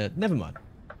anything, you know, never mind.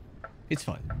 It's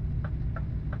fine.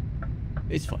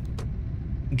 It's fine.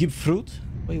 Give fruit?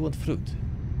 Why you want fruit?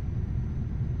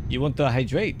 You want to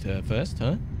hydrate first,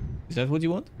 huh? Is that what you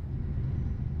want?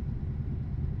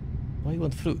 Why you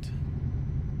want fruit?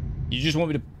 You just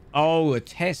want me to... Oh, a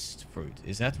test fruit.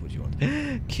 Is that what you want?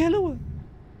 Killer.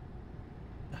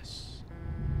 Nice.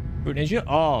 Fruit Ninja?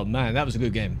 Oh, man, that was a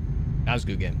good game. That was a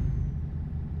good game.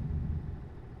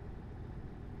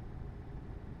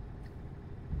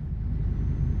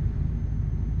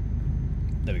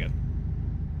 There we go.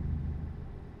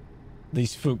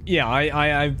 These fruit... Yeah,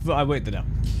 I worked it out.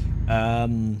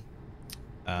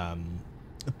 A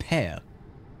pear.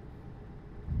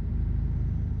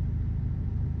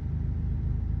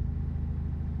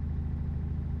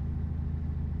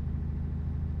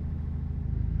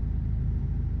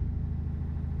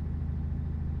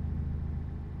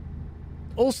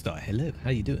 All-Star, hello. How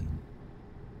you doing?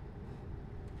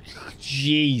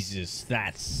 Jesus,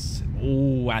 that's...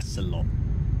 Oh, that's a lot.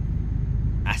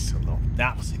 That's a lot.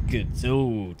 That was a good...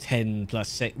 Oh, 10 plus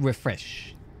 6.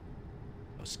 Refresh.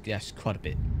 That's quite a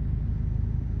bit.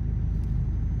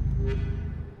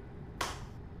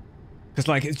 Because,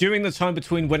 like, during the time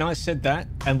between when I said that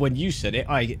and when you said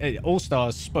it, All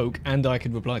Stars spoke and I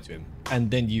could reply to him.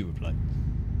 And then you replied.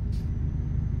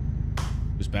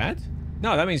 It was bad?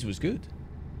 No, that means it was good.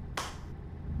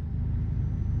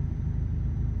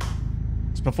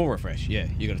 It's before refresh. Yeah,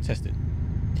 you got to test it.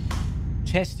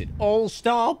 Test it. All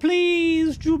Star,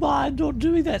 please. Do you mind not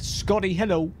doing that? Scotty,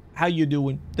 hello. How you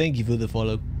doing? Thank you for the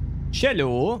follow.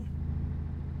 Cello.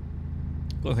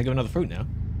 Gotta think of another fruit now.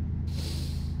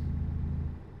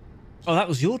 Oh, that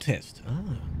was your test.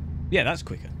 Ah. Yeah, that's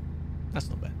quicker. That's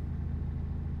not bad.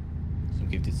 Some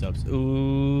gifted subs.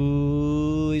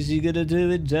 Ooh, is he gonna do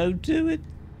it? Don't do it.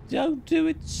 Don't do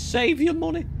it. Save your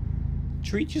money.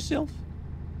 Treat yourself.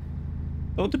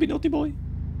 Don't be naughty boy.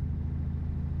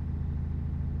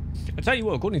 I tell you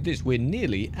what, according to this, we're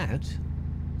nearly at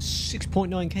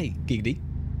 6.9k giggity.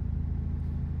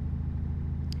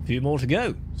 A few more to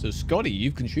go. So, Scotty,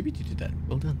 you've contributed to that.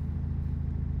 Well done.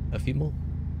 A few more.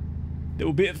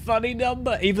 It'll be a funny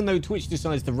number, even though Twitch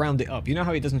decides to round it up. You know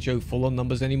how it doesn't show full-on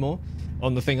numbers anymore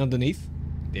on the thing underneath?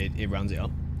 It rounds it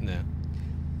up. No.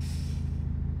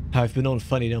 I've been on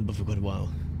funny number for quite a while.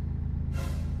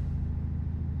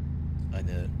 I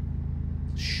know.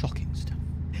 Shocking stuff.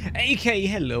 AK,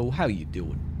 hello. How you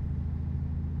doing?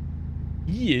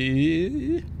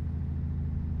 Yeah.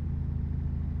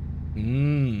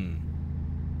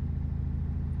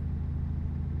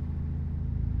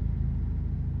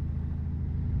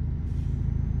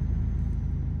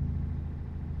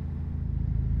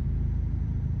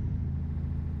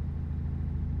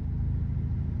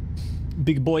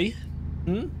 Big boy.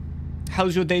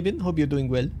 How's your day been? Hope you're doing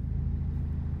well.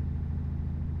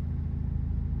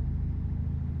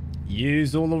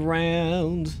 Use all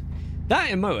around. That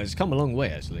emote has come a long way,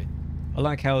 actually. I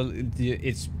like how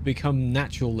it's become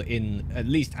natural in at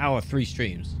least our 3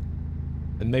 streams.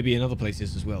 And maybe in other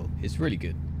places as well. It's really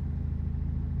good.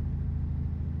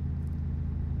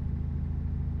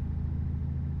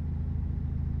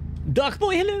 Dark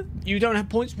boy, hello. You don't have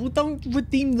points? Well, don't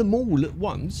redeem them all at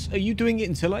once. Are you doing it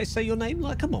until I say your name?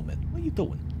 Like, come on, man. What are you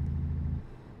doing?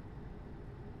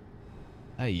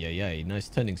 Ay, ay, ay. Nice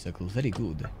turning circle. Very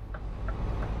good.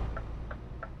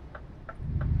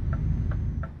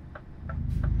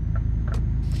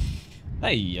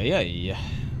 Ay, ay, ay.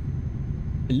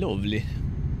 Lovely.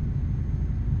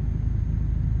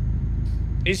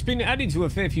 It's been added to a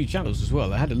fair few channels as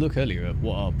well. I had a look earlier at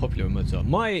what our popular emotes are.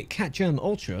 My Cat Jam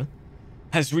Ultra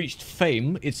has reached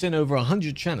fame. It's in over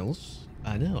 100 channels.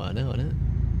 I know.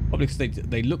 Probably because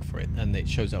they look for it and it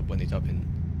shows up when they type in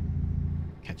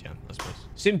Cat Jam, I suppose.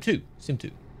 Sim 2.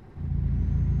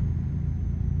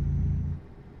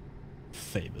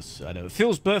 Famous. I know.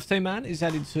 Phil's Birthday Man is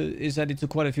added to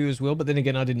quite a few as well. But then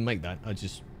again, I didn't make that. I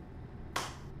just...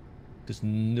 Because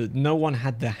no one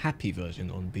had the happy version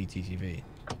on BTTV.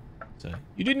 So,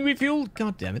 you didn't refuel?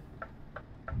 God damn it.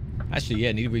 Actually,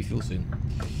 yeah, need to refuel soon.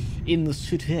 In the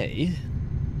city.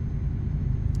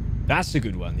 That's a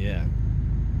good one, yeah.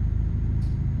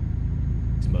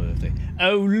 It's my birthday.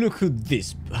 Oh, look at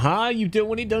this. Huh? You don't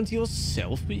want it done to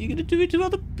yourself, but you're going to do it to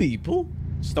other people?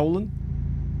 Stolen?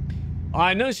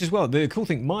 I noticed as well, the cool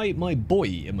thing, my boy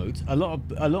emote, a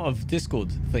lot of Discord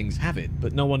things have it,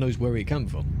 but no one knows where it came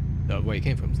from. So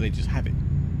they just have it.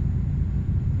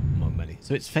 Not many.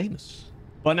 So it's famous.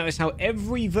 But notice how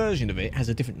every version of it has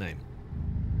a different name.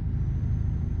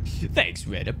 Thanks,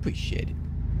 Red. Appreciate it.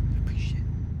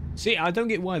 See, I don't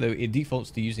get why, though, it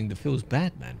defaults to using the Phil's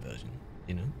Bad Man version,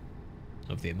 you know,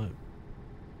 of the emote.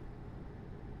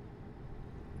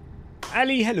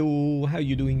 Ali, hello. How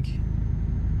you doing?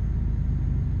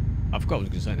 I forgot what I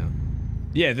was going to say now.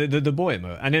 Yeah, the boy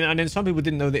emote. And then some people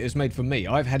didn't know that it was made from me.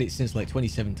 I've had it since like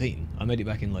 2017. I made it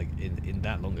back in like in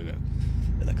that long ago.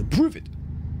 And I could prove it.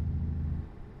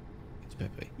 It's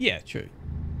Pepe. Yeah, true.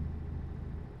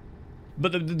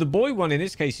 But the boy one in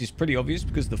this case is pretty obvious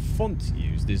because the font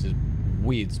used is a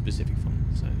weird specific font.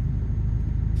 So,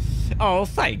 oh,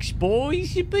 thanks,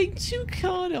 boys. You've been too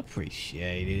kind. I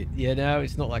appreciate it. You know,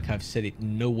 it's not like I've said it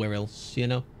nowhere else. You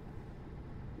know.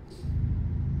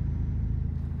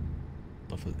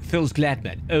 Phil's Glad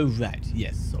Man. Oh, right.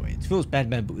 Yes, sorry. It's Phil's Bad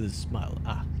Man, but with a smile.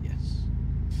 Ah, yes.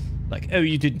 Like, oh,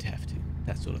 you didn't have to.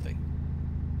 That sort of thing.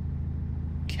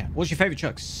 Cat. What's your favorite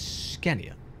truck?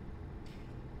 Scania.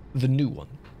 The new one.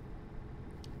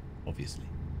 Obviously.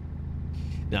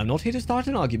 Now, I'm not here to start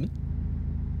an argument.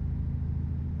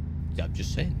 I'm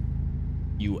just saying.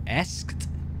 You asked.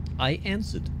 I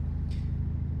answered.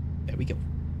 There we go.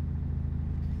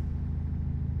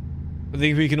 I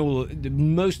think we can all,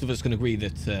 most of us can agree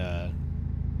that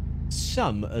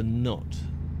some are not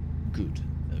good,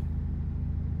 though.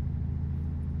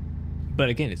 But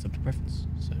again, it's up to preference.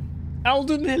 So,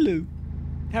 Alden, hello.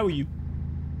 How are you?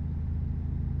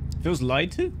 Phil's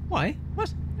lied to? Why?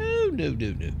 What? No, no,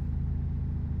 no, no.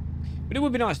 But it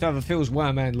would be nice to have a Phil's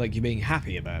wow man like you being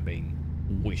happy about being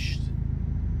wished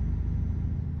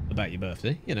about your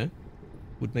birthday, you know.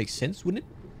 Would make sense, wouldn't it?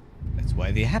 That's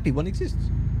why the happy one exists.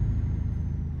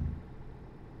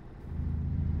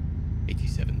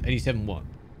 87. 87 what?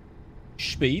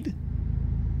 Speed?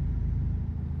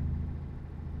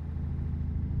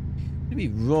 Maybe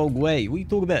wrong way. What are you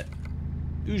talking about?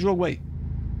 Who's wrong way?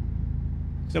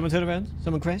 Someone turned around?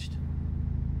 Someone crashed?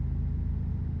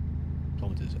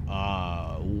 Kilometers.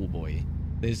 Ah, oh boy.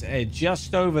 There's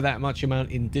just over that much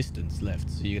amount in distance left,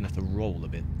 so you're going to have to roll a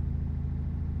bit.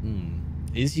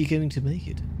 Is he going to make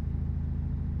it?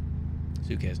 So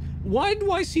who cares? Why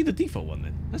do I see the default one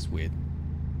then? That's weird.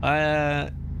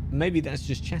 Maybe that's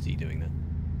just Chatty doing that.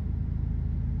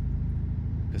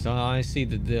 Because I see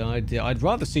I'd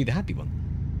rather see the happy one.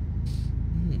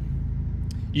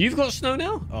 You've got snow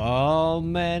now? Oh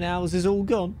man, ours is all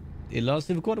gone. It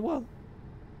lasted for quite a while.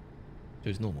 So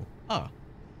it's normal. Ah.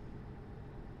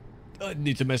 I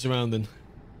need to mess around then.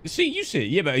 See, you see it.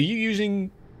 Yeah, but are you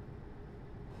using...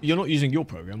 You're not using your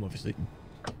program, obviously,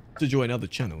 to join other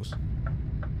channels.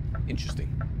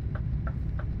 Interesting.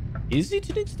 Is it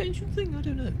an extension thing? I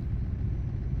don't know.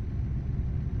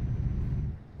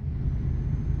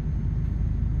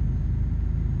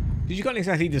 Because you can't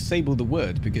exactly disable the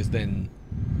word, because then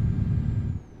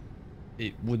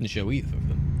it wouldn't show either of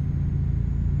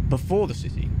them. Before the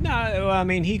city. No, I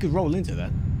mean, he could roll into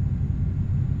that.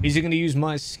 Is he going to use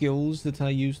my skills that I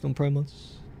used on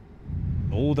Promods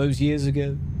all those years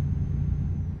ago?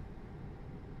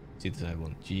 See the side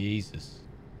one. Jesus.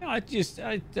 I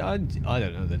don't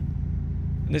know then.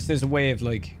 Unless there's a way of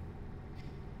like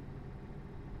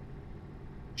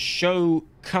show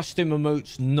custom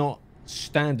emotes, not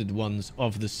standard ones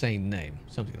of the same name.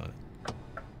 Something like that.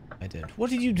 I don't.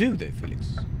 What did you do there,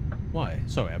 Felix? Why?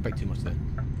 Sorry, I break too much there.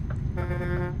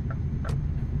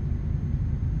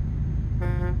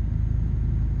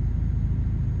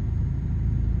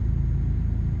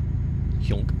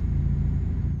 Yonk.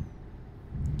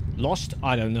 Lost?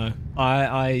 I don't know.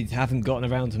 I haven't gotten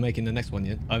around to making the next one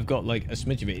yet. I've got like a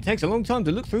smidge of it. It takes a long time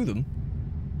to look through them.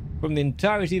 From the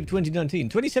entirety of 2019.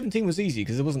 2017 was easy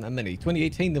because there wasn't that many.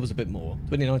 2018 there was a bit more.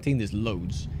 2019 there's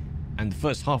loads. And the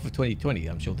first half of 2020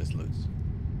 I'm sure there's loads.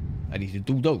 I need to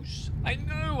do those. I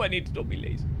know I need to not be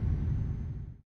lazy.